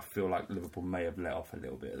 Although I feel like Liverpool may have let off a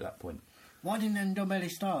little bit at that point. Why didn't Ndombele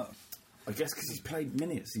start? I guess because he's played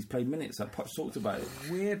minutes. Like Poch talked about it.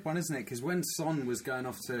 Weird one, isn't it? Because when Son was going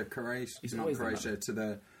off to to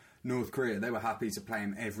the North Korea, they were happy to play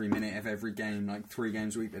him every minute of every game, like 3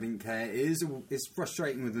 games a week. They didn't care. It's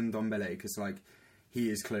frustrating with Ndombele because like he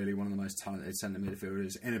is clearly one of the most talented centre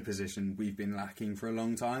midfielders in a position we've been lacking for a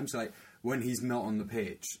long time. So like when he's not on the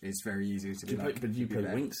pitch, it's very easy to be like. But you play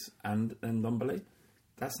Winks and Ndombele?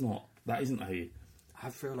 That isn't who.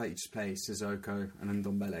 I feel like you just play Sissoko and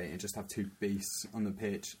Ndombele and just have 2 beasts on the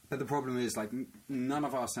pitch. But the problem is, like, none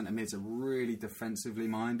of our centre mids are really defensively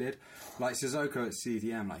minded. Like, Sissoko at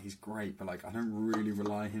CDM, like, he's great, but, like, I don't really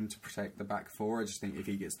rely on him to protect the back 4. I just think if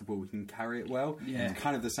he gets the ball, he can carry it well. Yeah. It's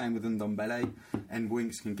kind of the same with Ndombele, and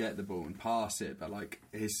Winks can get the ball and pass it, but, like,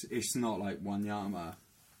 it's not like Wanyama.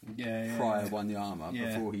 Prior Wanyama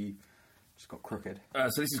before he... got crooked.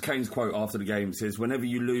 So this is Kane's quote after the game. It says, "Whenever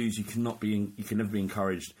you lose, you can never be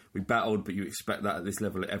encouraged. We battled, but you expect that at this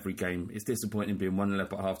level at every game. It's disappointing being 1-0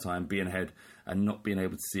 at half-time, being ahead, and not being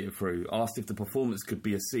able to see it through." Asked if the performance could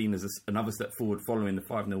be seen as another step forward following the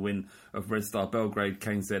 5-0 win of Red Star Belgrade,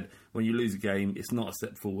 Kane said, "When you lose a game, it's not a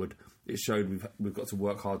step forward. It showed we've got to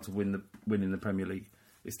work hard to win in the Premier League.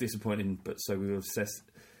 It's disappointing, but so we will assess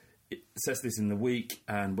this in the week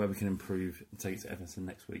and where we can improve and take it to Everton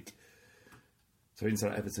next week." So into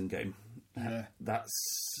that Everton game,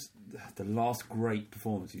 that's the last great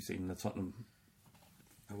performance you've seen in the Tottenham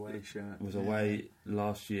away shirt. It was away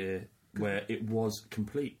last year where it was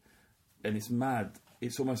complete, and it's mad.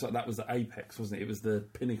 It's almost like that was the apex, wasn't it? It was the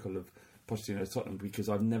pinnacle of Pochettino's Tottenham because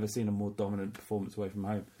I've never seen a more dominant performance away from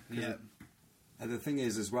home. Yeah. And the thing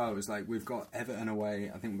is, as well, is like we've got Everton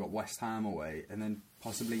away. I think we've got West Ham away, and then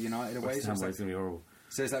possibly United away. West Ham away is going to be horrible.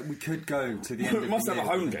 So it's like we could go to the end of We must the have a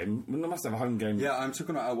year. home game. We must have a home game. Yeah, I'm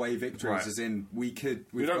talking about away victories, Right. as in we could...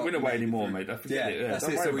 We don't win away anymore, mate. Forget it. Yeah, that's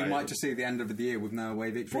don't it. worry So we about might it. just see the end of the year with no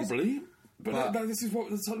away victories. Probably. But But- this is what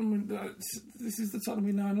the Tottenham... this is the Tottenham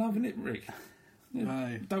we know and love, isn't it, Rick? Yeah,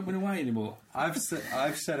 No. Don't win away anymore. I've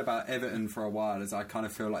said about Everton for a while, as I kind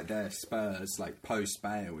of feel like they're Spurs, like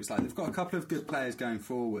post-Bale. It's like they've got a couple of good players going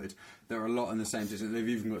forward. They're a lot in the same position. They've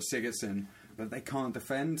even got Sigurdsson, but they can't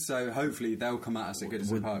defend. So hopefully they'll come at us at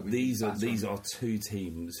Goodison Park. These are two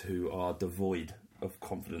teams who are devoid of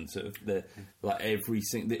confidence. Like every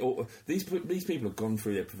single... These people have gone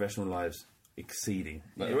through their professional lives exceeding.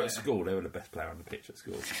 Like they were at school, they were the best player on the pitch at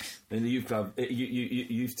school. In the youth club,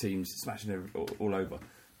 youth teams smashing all over.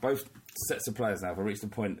 Both sets of players now have reached a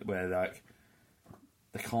point where like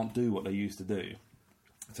they can't do what they used to do.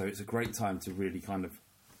 So it's a great time to really kind of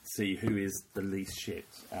see who is the least shit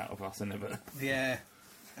out of us and Everton. Yeah.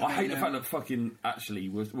 I hate the fact that fucking actually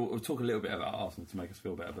we'll talk a little bit about Arsenal to make us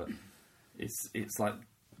feel better, but it's like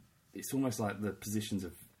it's almost like the positions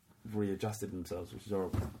have readjusted themselves, which is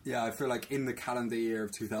horrible. Yeah, I feel like in the calendar year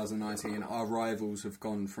of 2019, our rivals have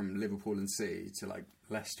gone from Liverpool and City to like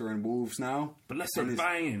Leicester and Wolves now. But Leicester are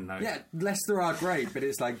banging, though. Yeah, Leicester are great, but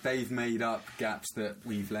it's like they've made up gaps that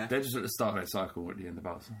we've left. They're just at the start of their cycle at the end of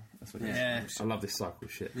us. That's what it is. I love this cycle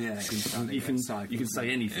shit. Yeah, you can say anything. You can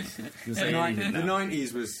say anything the now.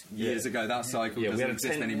 90s was years ago. That cycle doesn't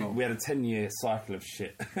exist anymore. We had a 10-year cycle of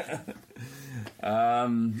shit.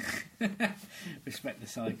 Respect the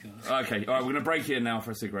cycles. Okay, all right, we're going to break here now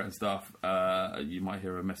for a cigarette and stuff. You might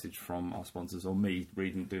hear a message from our sponsors or me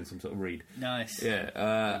doing some sort of read. Nice. Yeah,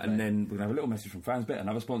 and then we're going to have a little message from Fansbet,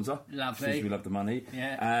 another sponsor. Lovely. Since we love the money.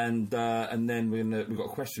 Yeah. And then we've got a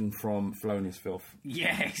question from Felonious Filth.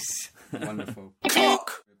 Yes. Wonderful.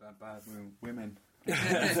 Clock. Bad women.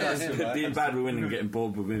 Being bad with winning and getting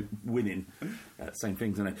bored with winning. Same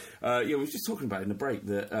things, isn't it? We were just talking about in the break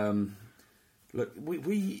that, look,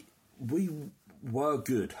 we were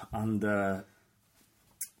good under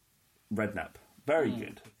Redknapp. Very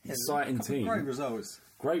good. Exciting team. Great results.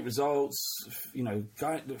 Great results,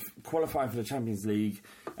 qualifying for the Champions League.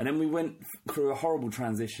 And then we went through a horrible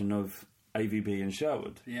transition of AVB and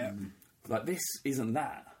Sherwood. Yeah. Like, this isn't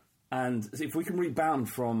that. And if we can rebound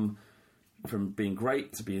from being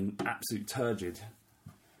great to being absolute turgid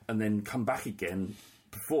and then come back again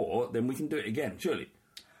before, then we can do it again, surely.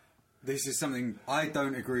 This is something I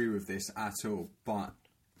don't agree with this at all, but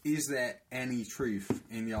is there any truth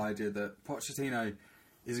in the idea that Pochettino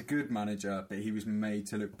is a good manager, but he was made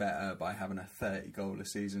to look better by having a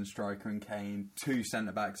 30-goal-a-season striker in Kane, two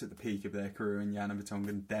centre-backs at the peak of their career in Yana Vertonghen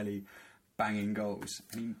and Dele banging goals?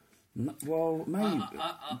 I mean, Well, maybe,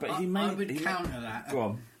 but he made. I would counter that Go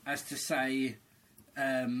on. as to say,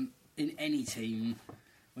 in any team,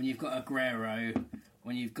 when you've got Aguero,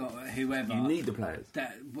 when you've got whoever, You need the players.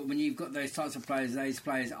 But when you've got those types of players, those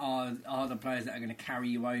players are the players that are going to carry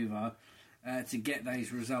you over to get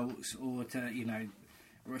those results, or to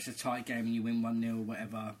or it's a tight game and you win 1-0 or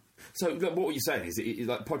whatever. So look, what you're saying is,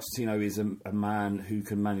 like Pochettino is a man who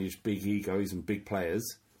can manage big egos and big players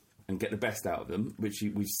and get the best out of them, which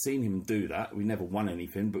we've seen him do that. We never won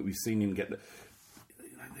anything, but we've seen him get the...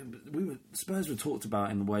 Spurs were talked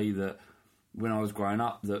about in the way that when I was growing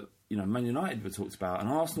up, that Man United were talked about, and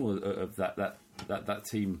Arsenal of that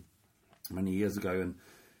team many years ago, and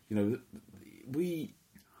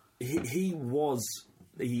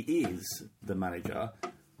he is the manager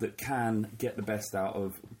that can get the best out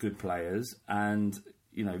of good players and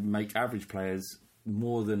make average players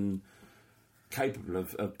more than capable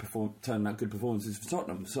of turning out good performances for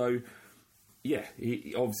Tottenham. So, yeah,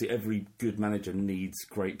 obviously every good manager needs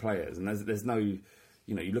great players, and there's no,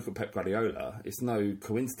 you look at Pep Guardiola, it's no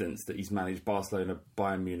coincidence that he's managed Barcelona,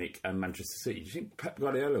 Bayern Munich and Manchester City. Do you think Pep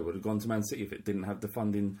Guardiola would have gone to Man City if it didn't have the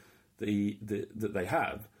funding that they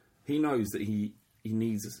have? He knows that he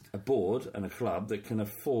needs a board and a club that can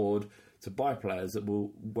afford to buy players that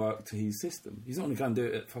will work to his system. He's not going to go and do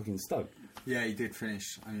it at fucking Stoke. yeah, he did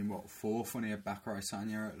finish, fourth when he had Bakary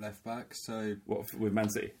Sagna at left back. So What, with Man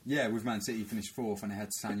City? yeah, with Man City he finished fourth and he had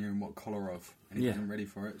Sagna and Kolarov, and he Yeah. wasn't ready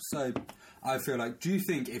for it. So I feel like, do you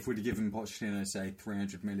think if we'd have given Pochettino, say,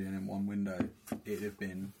 300 million in one window, it'd have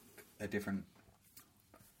been a different...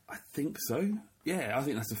 I think so. Yeah, I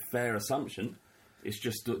think that's a fair assumption. It's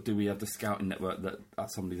just, do we have the scouting network that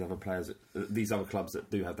some of these other players, these other clubs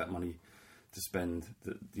that do have that money to spend?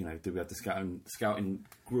 That do we have the scouting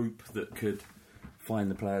group that could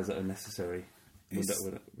find the players that are necessary? We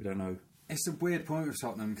don't know. It's a weird point with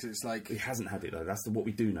Tottenham because it's like... He hasn't had it though. That's what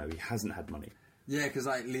we do know. He hasn't had money. Yeah, because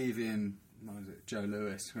like Levy and what was it, Joe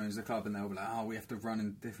Lewis, who owns the club, and they'll be like, oh, we have to run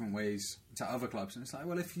in different ways to other clubs. And it's like,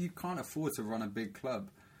 well, if you can't afford to run a big club...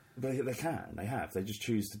 They can, they have. They just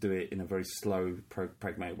choose to do it in a very slow,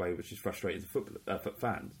 pragmatic way, which is frustrating to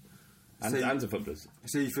fans and to footballers.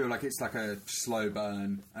 So you feel like it's like a slow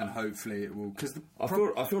burn, and hopefully it will... Cause I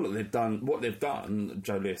feel like they've done... What they've done,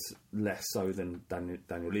 Joe Lewis, less so than Daniel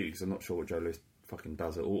Levy, because I'm not sure what Joe Lewis fucking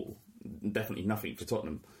does at all. Definitely nothing for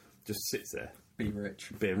Tottenham. Just sits there. Being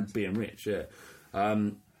rich. Being rich, yeah.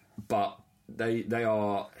 But... They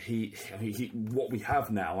are he what we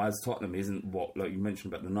have now as Tottenham isn't what, like you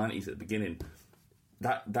mentioned about the 90s at the beginning.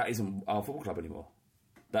 That isn't our football club anymore.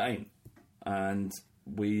 That ain't. And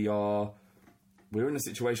we're in a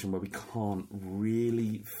situation where we can't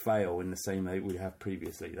really fail in the same way we have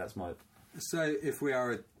previously. That's my... So if we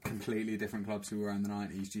are a completely different club to we were in the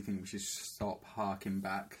 90s, do you think we should stop harking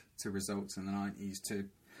back to results in the 90s to...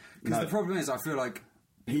 Because the problem is, I feel like...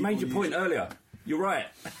 You made your point earlier. You're right.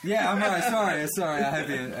 Yeah, I'm right. Sorry. I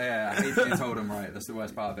hate being told I'm right. That's the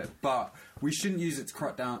worst part of it. But we shouldn't use it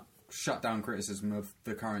to shut down criticism of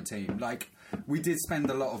the current team. Like, we did spend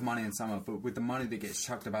a lot of money in summer, but with the money that gets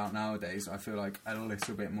chucked about nowadays, I feel like a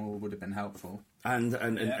little bit more would have been helpful. And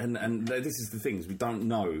this is the thing, is we don't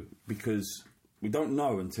know, because we don't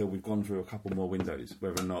know until we've gone through a couple more windows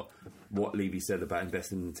whether or not what Levy said about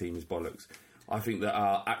investing in the team is bollocks. I think that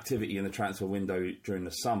our activity in the transfer window during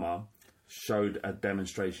the summer showed a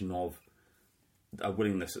demonstration of a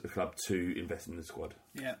willingness at the club to invest in the squad.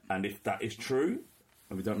 Yeah. And if that is true,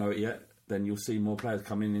 and we don't know it yet, then you'll see more players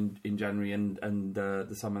come in January and the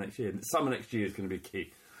summer next year. The summer next year is going to be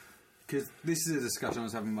key. Because this is a discussion I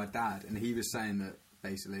was having with my dad, and he was saying that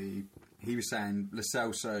basically, Lo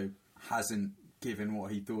Celso hasn't given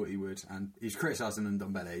what he thought he would, and he's criticising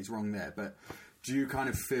Ndombele, he's wrong there, but do you kind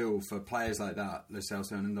of feel for players like that, Lo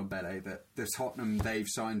Celso and Ndombele, that the Tottenham they've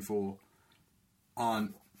signed for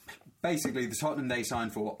aren't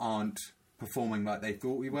performing like they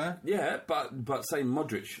thought we were? Yeah, but say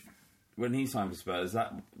Modric, when he signed for Spurs,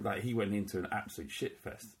 that he went into an absolute shit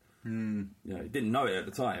fest. You know, he didn't know it at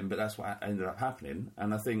the time, but that's what ended up happening.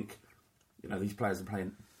 And I think, you know, these players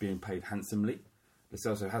are being paid handsomely. Lo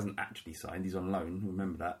Celso hasn't actually signed; he's on loan.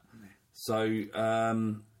 Remember that. So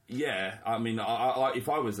yeah, I mean, I if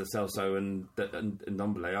I was Lo Celso and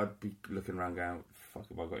Ndombele, I'd be looking around going, "Fuck,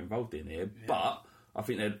 have I got involved in here?" Yeah. But I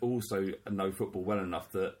think they'd also know football well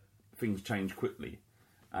enough that things change quickly,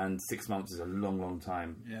 and 6 months is a long, long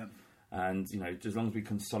time. Yeah. And, you know, as long as we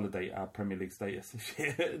consolidate our Premier League status this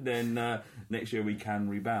year, then next year we can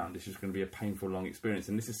rebound. It's just going to be a painful, long experience.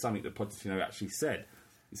 And this is something that Pochettino actually said.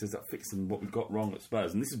 He says that fixing what we got wrong at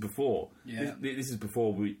Spurs. And this is before. Yeah. This is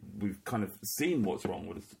before we've kind of seen what's wrong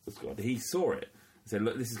with the squad. He saw it. He said,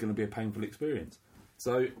 look, this is going to be a painful experience.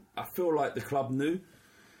 So I feel like the club knew.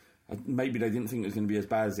 Maybe they didn't think it was going to be as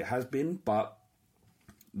bad as it has been, but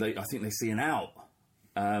I think they see an out.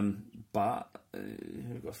 But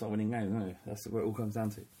we've got to start winning games, haven't we? That's what it all comes down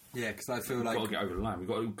to. Yeah, because I feel like... We've got to get over the line. We've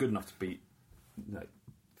got to be good enough to beat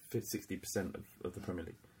 60% of the Premier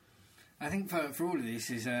League. I think for all of this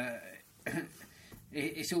is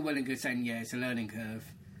it's all well and good saying, yeah, it's a learning curve.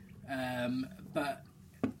 But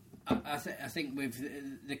I think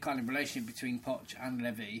with the kind of relationship between Poch and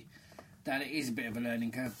Levy, that it is a bit of a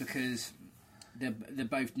learning curve, because they're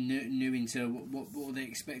both new into what they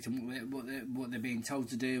expect and what they're being told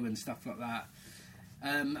to do and stuff like that.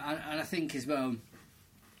 And I think as well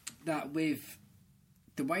that with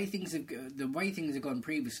the way things have gone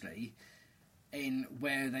previously, in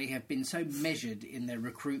where they have been so measured in their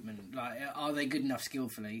recruitment, like, are they good enough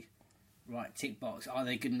skillfully? Right, tick box. Are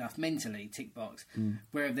they good enough mentally? Tick box.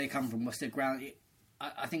 Where have they come from? What's their ground?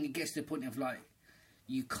 I think it gets to the point of, like,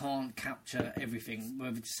 you can't capture everything,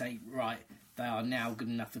 whether to say, right, they are now good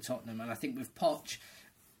enough for Tottenham. And I think with Poch,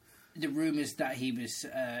 the rumours that he was,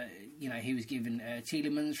 he was given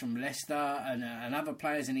Tielemans from Leicester and other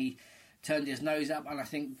players, and he turned his nose up. And I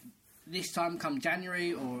think this time, come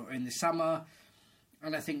January or in the summer,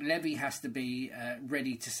 and I think Levy has to be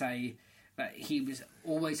ready to say that he was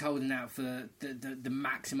always holding out for the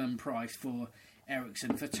maximum price for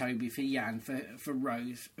Eriksen, for Toby, for Jan, for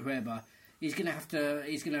Rose, whoever. He's going to have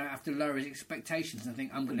to lower his expectations and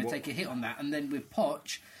think, I'm going to take a hit on that. And then with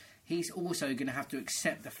Poch, he's also going to have to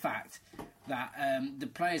accept the fact that the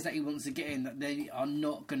players that he wants to get in, that they are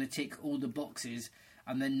not going to tick all the boxes,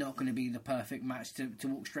 and they're not going to be the perfect match to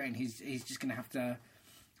walk straight in. He's just going to have to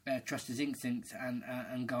trust his instincts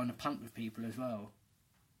and go on a punt with people as well.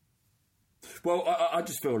 Well, I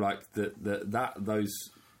just feel like that those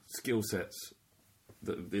skill sets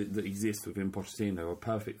that exist within Pochettino are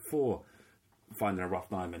perfect for finding a rough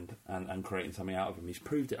diamond and creating something out of him. He's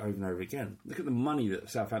proved it over and over again. Look at the money that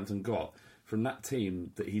Southampton got from that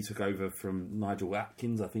team that he took over from Nigel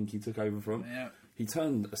Atkins, I think he took over from. Yeah. He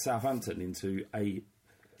turned Southampton into a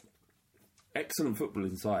excellent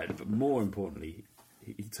footballing side, but more importantly,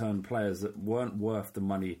 he turned players that weren't worth the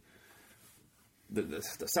money.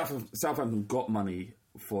 Southampton got money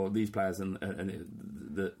for these players, and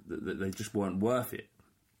they just weren't worth it.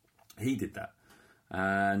 He did that,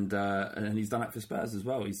 and he's done it for Spurs as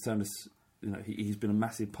well. He's turned us. He's been a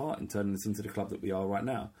massive part in turning us into the club that we are right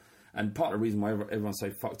now. And part of the reason why everyone's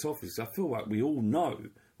so fucked off is I feel like we all know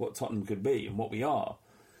what Tottenham could be and what we are.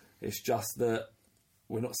 It's just that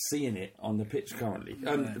we're not seeing it on the pitch currently.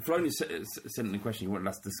 Filoni sent in a question. He wanted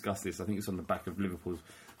us to discuss this. I think it's on the back of Liverpool's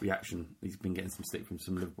reaction. He's been getting some stick from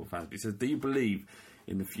some Liverpool fans. He says, do you believe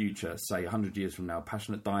in the future, say 100 years from now,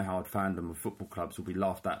 passionate die-hard fandom of football clubs will be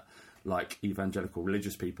laughed at like evangelical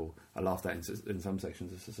religious people are laughed at in some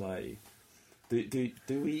sections of society? Do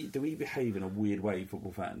we behave in a weird way,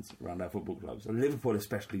 football fans, around our football clubs? And Liverpool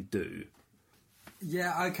especially do.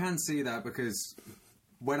 Yeah, I can see that, because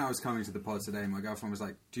when I was coming to the pod today, my girlfriend was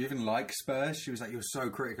like, do you even like Spurs? She was like, you're so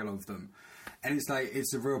critical of them. And it's like,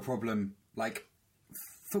 it's a real problem. Like,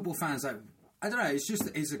 football fans, like, I don't know,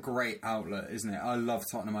 it's a great outlet, isn't it? I love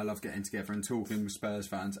Tottenham, I love getting together and talking with Spurs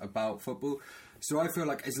fans about football. So I feel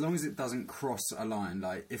like as long as it doesn't cross a line,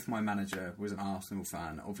 like if my manager was an Arsenal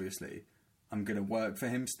fan, obviously I'm going to work for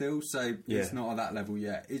him still. So it's not at that level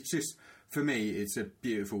yet. It's just, for me, it's a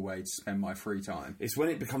beautiful way to spend my free time. It's when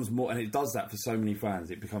it becomes more, and it does that for so many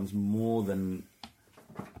fans, it becomes more than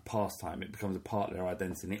a pastime. It becomes a part of their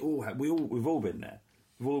identity. And we've all been there.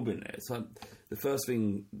 We've all been there. So the first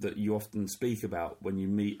thing that you often speak about when you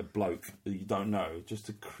meet a bloke that you don't know, just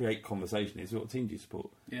to create conversation, is what team do you support?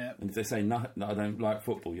 Yeah. And if they say, no, I don't like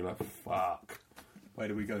football, you're like, fuck. Where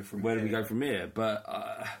do we go from here? But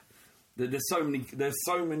there's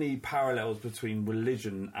so many parallels between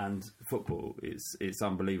religion and football. It's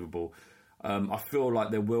unbelievable. I feel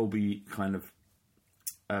like there will be kind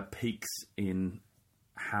of peaks in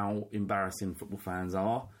how embarrassing football fans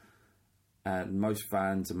are. And most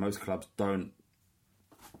fans and most clubs don't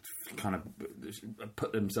kind of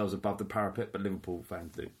put themselves above the parapet, but Liverpool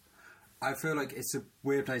fans do. I feel like it's a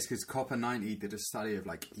weird place because Copper90 did a study of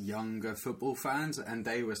like younger football fans, and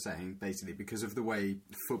they were saying basically because of the way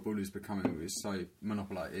football is becoming, it's so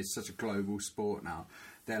monopolised, it's such a global sport now.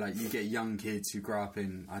 They're like, you get young kids who grow up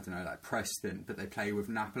in, I don't know, like Preston, but they play with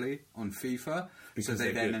Napoli on FIFA, because so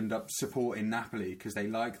they then end up supporting Napoli because they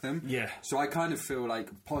like them. Yeah. So I kind of feel like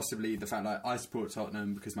possibly the fact that I support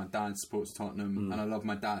Tottenham because my dad supports Tottenham and I love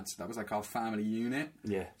my dad, so that was like our family unit.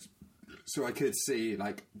 Yeah. So I could see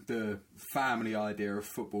like the family idea of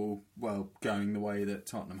football, well, going the way that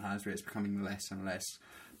Tottenham has, where it's becoming less and less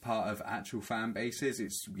part of actual fan bases.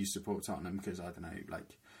 It's you support Tottenham because, I don't know,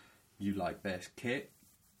 like you like their kit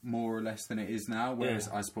more or less than it is now, whereas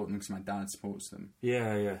I support them because my dad supports them.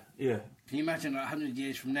 Yeah. Can you imagine 100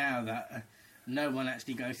 years from now that no one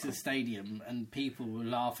actually goes to the stadium and people were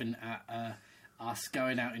laughing at us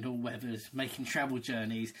going out in all weathers, making travel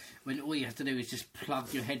journeys, when all you have to do is just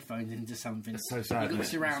plug your headphones into something. That's so sad. You've got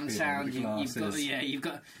surround sound, you've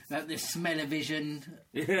got like, this smell-o-vision,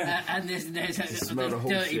 and there's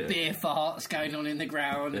dirty beer farts going on in the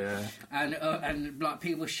ground, and like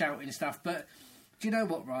people shouting stuff. But do you know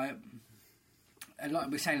what, right? And like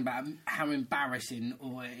we're saying about how embarrassing,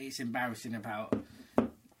 or it's embarrassing about,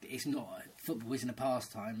 it's not, football isn't a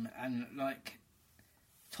pastime, and like,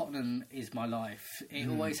 Tottenham is my life. It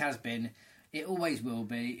always has been. It always will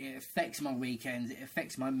be. It affects my weekends. It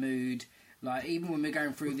affects my mood. Like, even when we're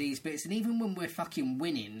going through these bits, and even when we're fucking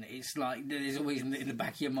winning, it's like, there's always in the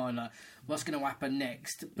back of your mind, like, what's going to happen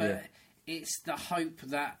next? But it's the hope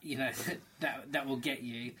that, you know, that will get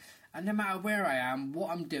you. And no matter where I am,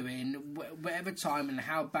 what I'm doing, whatever time and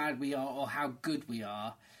how bad we are or how good we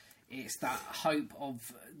are, it's that hope of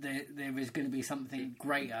there is going to be something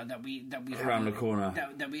greater that we around the corner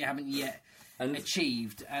that we haven't yet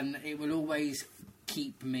achieved, and it will always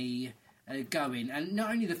keep me going. And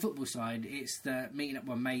not only the football side, it's the meeting up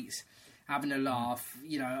with mates, having a laugh.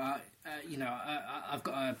 You know, I've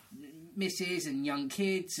got a missus and young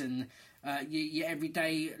kids, and your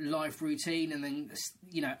everyday life routine, and then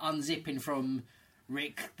unzipping from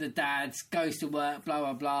Rick, the dad, goes to work, blah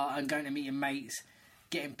blah blah, and going to meet your mates,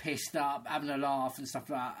 getting pissed up, having a laugh and stuff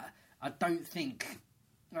like that. I don't think...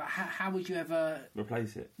 How would you ever...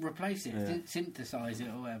 Replace it, synthesise it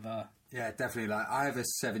or whatever. Yeah, definitely. Like, I have a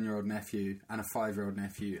 7-year-old nephew and a 5-year-old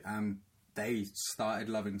nephew, and they started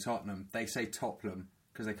loving Tottenham. They say Toplum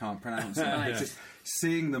because they can't pronounce it. Just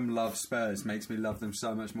seeing them love Spurs makes me love them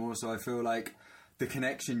so much more. So I feel like the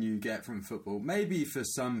connection you get from football, maybe for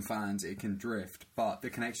some fans it can drift, but the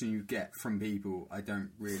connection you get from people, I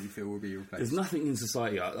don't really feel will be replaced. There's nothing in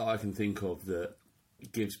society that I can think of that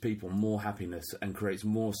gives people more happiness and creates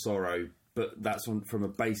more sorrow, but that's from a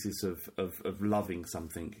basis of loving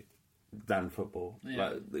something than football.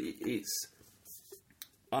 Like, it's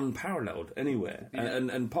unparalleled anywhere.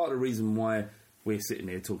 And part of the reason why we're sitting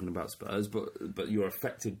here talking about Spurs, but you're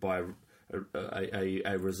affected by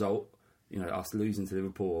a result, you know, us losing to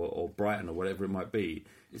Liverpool or Brighton or whatever it might be,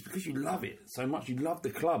 it's because you love it so much. You love the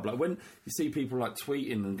club. Like when you see people like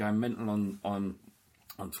tweeting and going mental on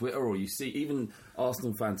Twitter, or you see even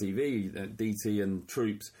Arsenal Fan TV, DT and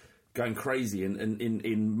Troops going crazy and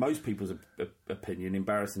in most people's opinion,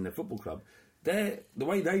 embarrassing their football club. The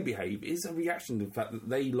way they behave is a reaction to the fact that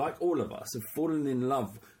they, like all of us, have fallen in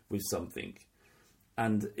love with something.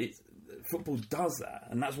 And football does that,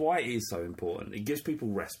 and that's why it is so important. It gives people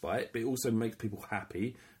respite, but it also makes people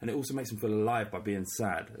happy, and it also makes them feel alive by being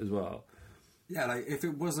sad as well. Yeah, like, if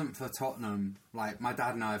it wasn't for Tottenham, like, my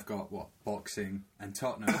dad and I have got, boxing and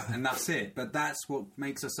Tottenham, and that's it. But that's what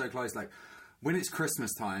makes us so close. Like, when it's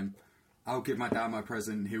Christmas time, I'll give my dad my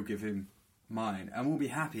present, he'll give him mine, and we'll be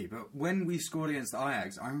happy. But when we scored against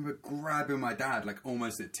Ajax, I remember grabbing my dad, like,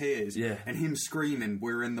 almost at tears, and him screaming,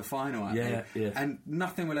 we're in the final at me. And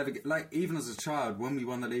nothing will ever get, like, even as a child, when we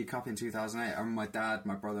won the League Cup in 2008, I remember my dad,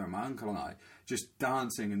 my brother and my uncle and I just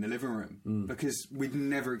dancing in the living room, because we'd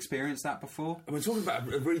never experienced that before. And we're talking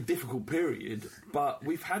about a very difficult period, but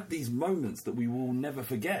we've had these moments that we will never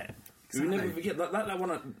forget. Exactly. We will never forget. That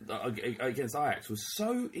one against Ajax was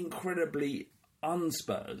so incredibly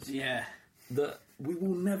un-Spurs. Yeah. That we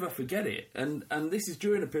will never forget it. And this is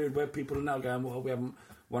during a period where people are now going, well, we haven't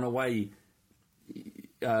won away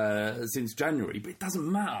since January. But it doesn't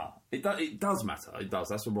matter. It does matter. It does.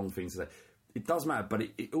 That's the wrong thing to say. It does matter. But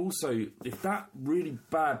it also, if that really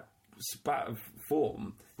bad spat of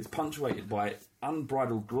form is punctuated by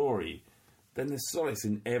unbridled glory, then there's solace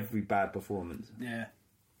in every bad performance. Yeah.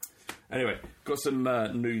 Anyway, got some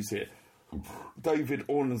news here. David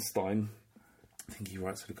Ornstein, I think he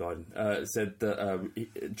writes for The Guardian, said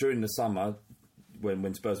that during the summer,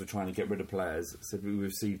 when Spurs were trying to get rid of players, said we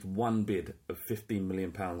received one bid of £15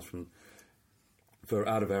 million for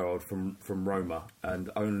Alderweireld from Roma,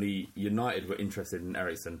 and only United were interested in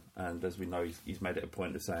Eriksen. And as we know, he's made it a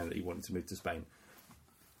point of saying that he wanted to move to Spain.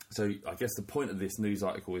 So I guess the point of this news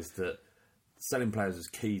article is that selling players is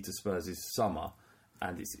key to Spurs' summer,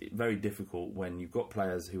 and it's very difficult when you've got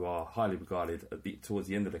players who are highly regarded towards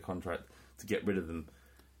the end of their contract to get rid of them.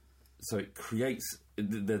 So it creates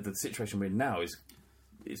the situation we're in now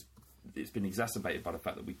it's been exacerbated by the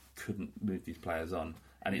fact that we couldn't move these players on,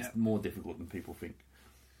 and it's more difficult than people think.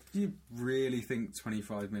 Do you really think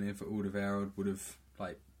 25 million for Alderweireld would have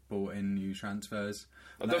bought in new transfers?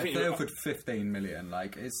 I don't think if they offered 15 million,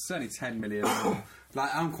 it's certainly 10 million.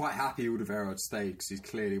 I'm quite happy Alderweireld stayed because he's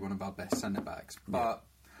clearly one of our best centre backs. But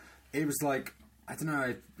it was I don't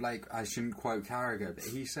know, I shouldn't quote Carragher, but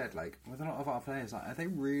he said, with a lot of our players, are they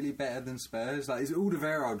really better than Spurs? Is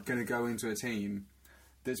Alderweireld going to go into a team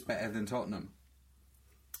that's better than Tottenham?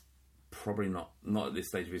 Probably not. Not at this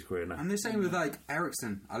stage of his career, no. And the same with,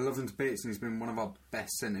 Eriksen. I love him to bits, and he's been one of our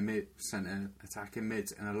best centre attacking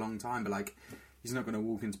mids in a long time, but, he's not going to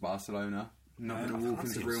walk into Barcelona, not going to walk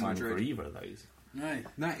into Real Madrid. For either of those.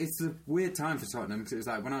 No, it's a weird time for Tottenham, because it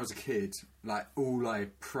was when I was a kid, all I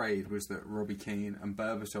prayed was that Robbie Keane and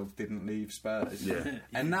Berbatov didn't leave Spurs. Yeah.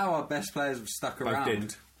 And now our best players have stuck around.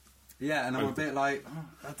 Did. Yeah, and I'm a bit I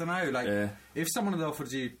don't know, if someone had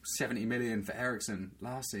offered you 70 million for Eriksen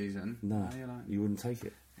last season, you wouldn't take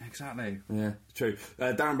it. Exactly. Yeah, true.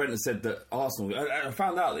 Darren Brenton said that Arsenal. I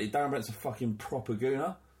found out that Darren Brenton's a fucking proper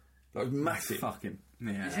gooner, massive. Fucking.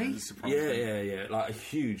 Yeah, is he? Yeah, a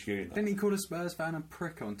huge gooner. Didn't he call a Spurs fan a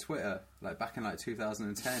prick on Twitter, back in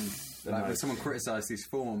 2010, when someone criticised his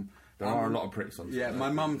form? There are a lot of pricks on Twitter. Yeah, my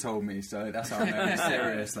mum told me, so that's how I know it's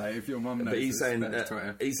serious. If your mum knows, but he's saying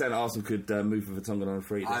Twitter. Arsenal could move for Vertonghen on a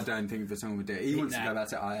free. I don't think Vertonghen would do it. He wants to go back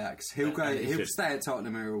to Ajax. He'll stay at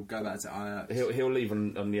Tottenham or he'll go back to Ajax. He'll leave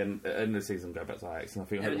on the end of the season and go back to Ajax. And I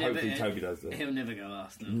think hopefully Toby does that. He'll never go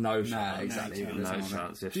Arsenal. No chance. No, exactly. No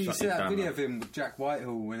chance. Did you see that video of him with Jack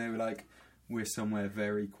Whitehall when they were we're somewhere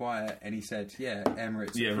very quiet, and he said,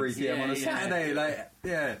 Emirates at 3 p.m. on a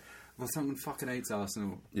Saturday. Well, someone fucking hates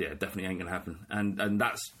Arsenal. Yeah, definitely ain't gonna happen. And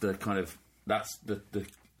that's the kind of the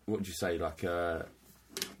what would you say, the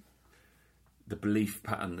the belief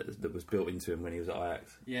pattern that was built into him when he was at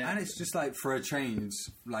Ajax. Yeah, and it's just like, for a change,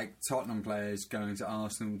 like Tottenham players going to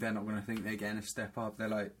Arsenal, they're not going to think they're getting a step up. They're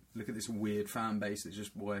like, look at this weird fan base that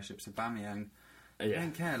just worships Aubameyang. They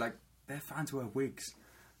don't care. Like, their fans wear wigs.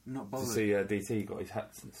 Not bothered. To see DT got his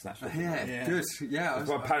hat snatched off. Yeah, good. Yeah, it was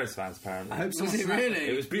by Paris fans apparently. I hope was it really?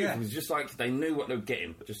 It was beautiful. It was just like they knew what they were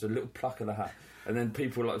getting, but just a little pluck of the hat, and then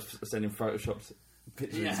people like sending photoshops.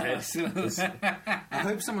 Pictures of his head. I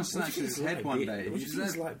hope someone snatches his head one day. He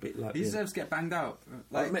deserves to get banged out.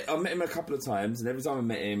 Like, I met him a couple of times, and every time I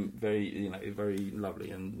met him, very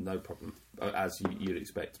lovely and no problem, as you'd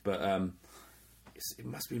expect. But it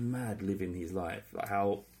must be mad living his life. Like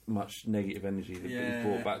how much negative energy that he's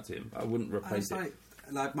brought back to him. I wouldn't replace it.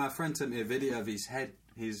 Like my friend sent me a video of his hat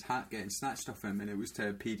getting snatched off him, and it was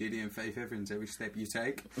to P. Diddy and Faith Evans, every step you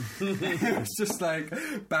take. It was just like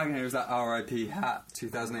banging. It was like R.I.P. hat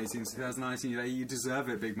 2018, 2019. You deserve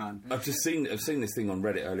it, big man. I've seen this thing on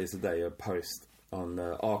Reddit earlier today, a post on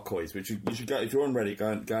Arcoys, which you should go, if you're on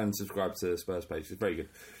Reddit, go and subscribe to the Spurs page. It's very good.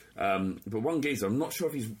 But one geezer, I'm not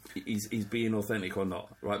sure if he's being authentic or not,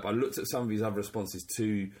 right? But I looked at some of his other responses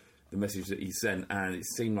to the message that he sent, and it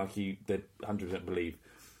seemed like they 100% believe.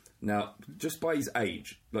 Now, just by his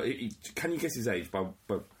age, can you guess his age by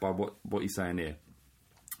what he's saying here?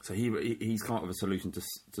 So he's come up with a solution to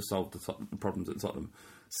solve the problems at Tottenham.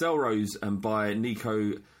 Sell Rose and buy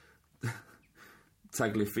Nico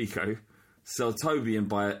Tagliafico. Sell Toby and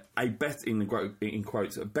buy in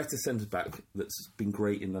quotes a better centre back that's been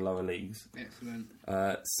great in the lower leagues. Excellent.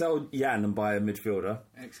 Sell Jan and buy a midfielder.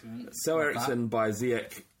 Excellent. Sell Ericsson, buy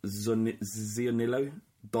Ziyech, Zionilo,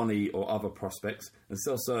 Donny or other prospects, and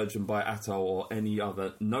sell Serge and buy Atoll or any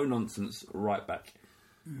other no-nonsense right back.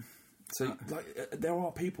 So, there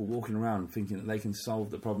are people walking around thinking that they can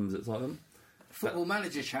solve the problems at Tottenham. Football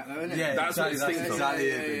manager chat, though, isn't it? Yeah, that's what it thinks of.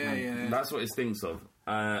 Yeah. That's what it thinks of.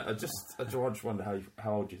 I just wonder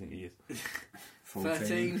how old do you think he is?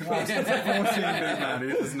 13. 14, big man.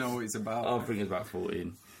 He doesn't know what he's about. I think he's about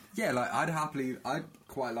 14. Yeah, like I'd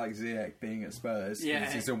quite like Ziyech being at Spurs.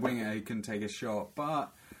 Yeah, he's a winger who can take a shot,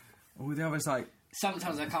 but all the others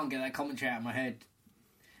sometimes I can't get that commentary out of my head.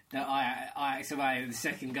 That I away the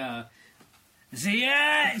second go.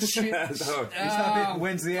 Ziyech! It's that bit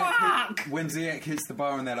when Ziyech hits the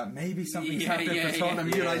bar and they're like, maybe something's happened for Tottenham.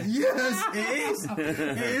 You're like, yes, it is.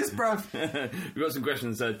 It is, bruv. We've got some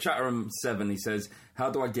questions. Chatterum7, he says, how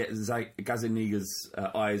do I get Gazaniga's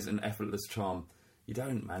eyes and effortless charm? You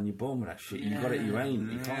don't, man. You're born with that shit. You got it. You ain't.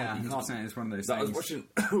 You can't. It's one of those things. I was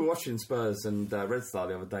watching Spurs and Red Star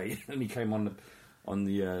the other day, and he came on the.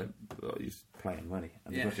 He was playing, wasn't he?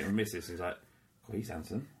 And he was watching Missus. He's like, "Oh, he's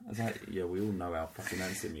handsome." I was like, "Yeah, we all know how fucking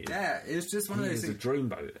handsome he is." Yeah, it's just one of those things. It's a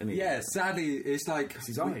dreamboat, isn't he? Yeah, sadly, it's like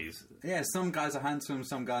his eyes. Yeah, some guys are handsome,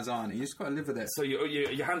 some guys aren't. You just got to live with it. So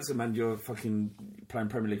you're handsome and you're fucking playing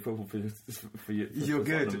Premier League football for you. You're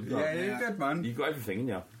good. Yeah, you're good, man. You've got everything in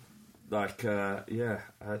you. Like, you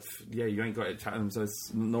ain't got it, Chatham, so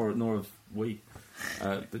it's nor have we.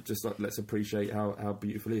 But just let's appreciate how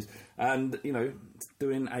beautiful he is, and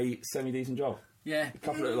doing a semi-decent job. Yeah, a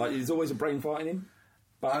couple of there's always a brain fart in him.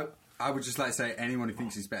 But I would just like to say anyone who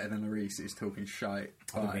thinks he's better than Lloris is talking shite.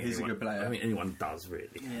 He's a good player. I mean, anyone does really.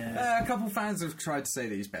 Yeah. A couple of fans have tried to say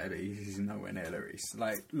that he's better, but he's nowhere near Lloris.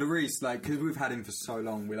 Lloris, because we've had him for so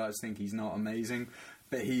long, we like to think he's not amazing,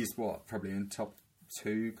 but he's probably in top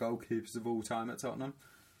 2 goalkeepers of all time at Tottenham.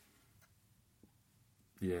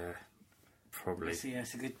 Yeah, probably. Yeah,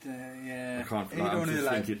 it's a good. Yeah, I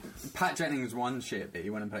can't. Pat Jennings won shit, but he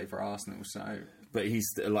went and played for Arsenal. So, but he's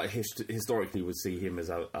historically would see him as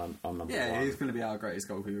our number one. Yeah, he's going to be our greatest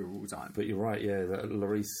goalkeeper of all time. But you're right. Yeah,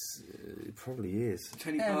 Lloris probably is.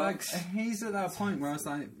 20 bucks. He's at that point where I was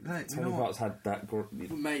like, Tony Bucks had that.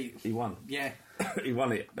 Mate, he won. Yeah. He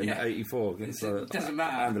won it in '84 against. Doesn't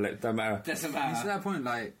matter. Doesn't matter. Doesn't matter. He's at that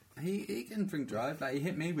point, he can drink drive. He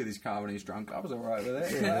hit me with his car when he's drunk. I was alright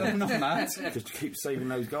with it. I'm not mad. Just to keep saving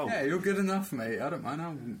those goals. Yeah, you're good enough, mate. I don't mind.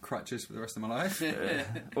 I'm crutches for the rest of my life.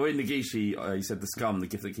 Or in Nagishi, he said the scum, the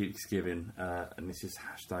gift that keeps giving, and it's just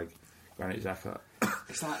 #Granit Xhaka.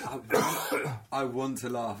 It's like I want to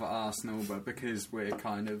laugh at Arsenal, but because we're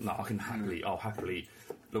kind of I'll happily.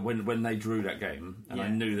 When they drew that game, and I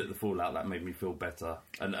knew that the fallout, that made me feel better.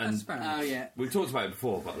 And we've talked about it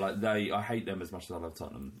before, but I hate them as much as I love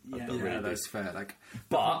Tottenham. That's fair.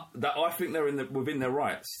 But I think they're within their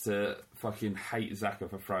rights to fucking hate Xhaka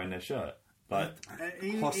for throwing their shirt.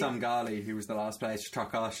 Hossam Ghali, who was the last player to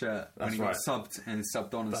truck our shirt when he got subbed and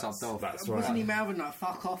subbed on and subbed off. That's right. Wasn't he mouthing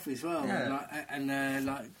fuck off as well?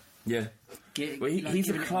 Yeah. He's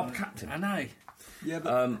a club captain. I know. Yeah,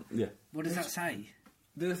 but what does that say?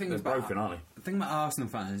 The thing They're about, broken, aren't they? The thing about Arsenal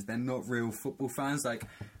fans, they're not real football fans. Like,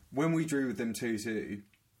 when we drew with them 2-2,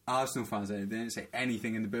 Arsenal fans, they didn't say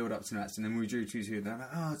anything in the build-up to the match, and then we drew 2-2, they're like,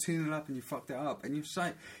 oh, 2-0 up and you fucked it up. And you're just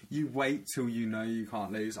like, you wait till you know you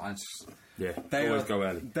can't lose. They always go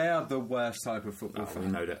early. They are the worst type of football fan.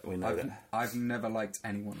 We know that. I've never liked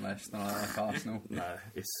anyone less than I like Arsenal. No,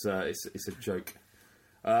 it's a joke.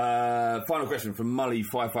 Final question from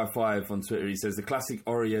Mully555 on Twitter. He says the classic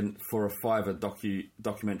Orient for a Fiver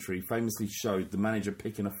documentary famously showed the manager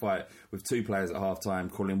picking a fight with two players at half time,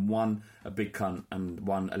 calling one a big cunt and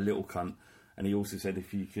one a little cunt. And he also said,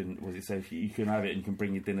 if you can have it and you can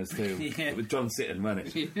bring your dinners too. Yeah. With John Sitton,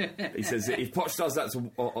 wasn't it? Yeah. He says, if Poch does that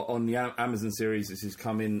on the Amazon series, this is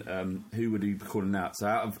coming, who would he be calling out? So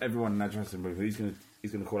out of everyone in that dressing room, he's going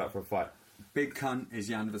to call out for a fight? Big cunt is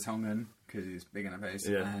Jan Vertonghen, because he's big in the face.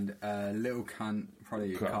 Yeah. And little cunt,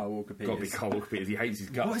 probably Carl Walker-Peters. Got to be Carl Walker-Peters. He hates his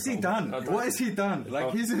guts. What has he done?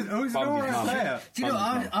 Like, he's an alright player. Do you know,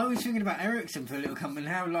 I was thinking about Ericsson for a little company,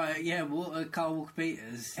 how, Carl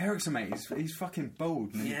Walker-Peters. Ericsson, mate, he's fucking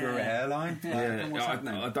bald and he grew a hairline.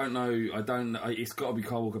 I don't know. It's got to be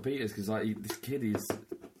Carl Walker-Peters, because this kid is...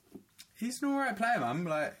 He's an alright player, man.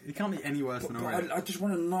 Like, he can't be any worse than alright. I just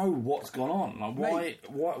want to know what's gone on. Like,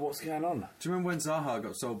 what's going on? Do you remember when Zaha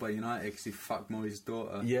got sold by United because he fucked Moyes'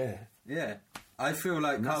 daughter? Yeah. I feel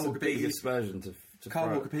like Carl Walker-Peters... aspersion to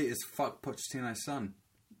Carl Walker-Peters fucked Pochettino's son.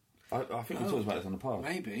 I think we talked about this on the past.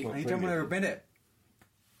 Maybe. He don't want to admit it.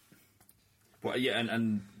 Well, yeah,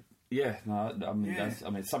 and yeah, no, I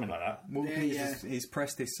mean, something like that. He's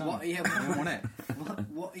pressed his son. What? Yeah, I don't want it.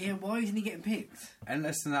 What? Yeah, why isn't he getting picked? And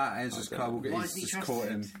less than that, it's just Carl Walker. He's just caught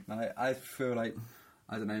him. I feel like,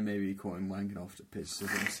 I don't know, maybe he caught him wanking off to pictures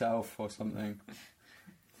of himself or something.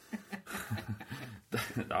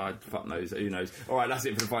 Fuck knows, who knows. Alright, that's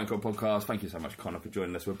it for the Fighting Cock podcast. Thank you so much, Connor, for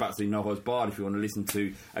joining us. We're about to do No Holds Barred. If you want to listen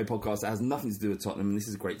to a podcast that has nothing to do with Tottenham, and this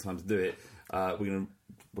is a great time to do it, we're going to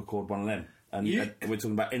record one of them. And we're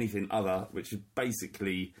talking about anything other, which is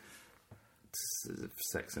basically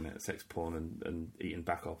sex, in it, sex porn and eating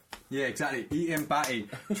back off. Yeah, exactly. Eating batty.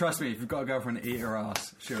 Trust me, if you've got a girlfriend, eat her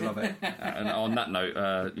ass. She'll love it. And on that note,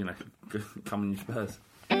 come on your Spurs.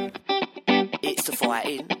 It's the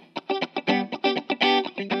fighting.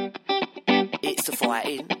 It's the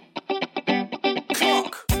fighting.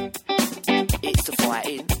 Clock. It's the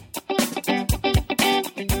fighting.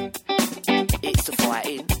 It's the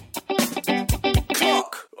fighting.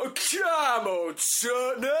 Clock. Come on,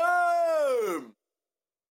 Tottenham.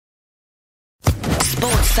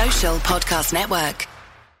 Sports Social Podcast Network.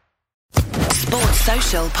 Sports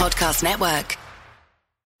Social Podcast Network.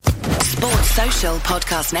 Sports Social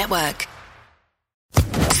Podcast Network.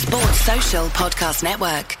 Sports Social Podcast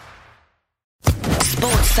Network.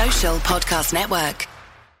 Sports Social Podcast Network.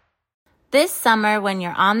 This summer, when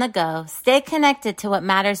you're on the go, stay connected to what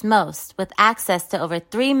matters most with access to over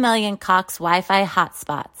 3 million Cox Wi-Fi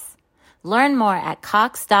hotspots. Learn more at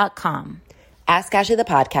Cox.com. Ask Ashley the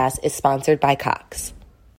podcast is sponsored by Cox.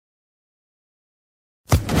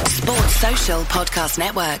 Sports Social Podcast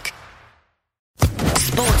Network.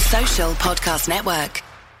 Sports Social Podcast Network.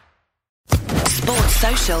 Sports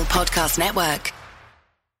Social Podcast Network.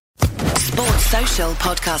 Sports Social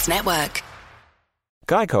Podcast Network.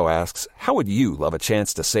 Geico asks, how would you love a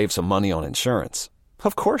chance to save some money on insurance?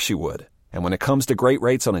 Of course you would. And when it comes to great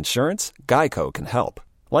rates on insurance, Geico can help.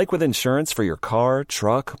 Like with insurance for your car,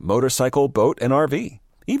 truck, motorcycle, boat, and RV.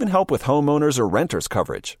 Even help with homeowners or renters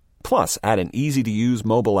coverage. Plus, add an easy-to-use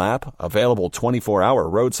mobile app, available 24-hour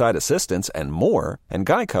roadside assistance, and more, and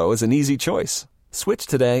Geico is an easy choice. Switch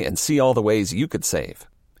today and see all the ways you could save.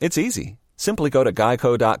 It's easy. Simply go to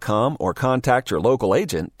geico.com or contact your local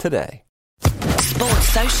agent today. Sports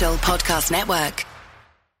Social Podcast Network.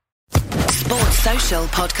 Sports Social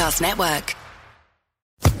Podcast Network.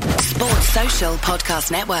 Sports Social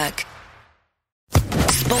Podcast Network.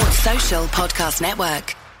 Sports Social Podcast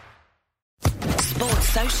Network. Sports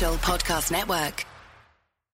Social Podcast Network.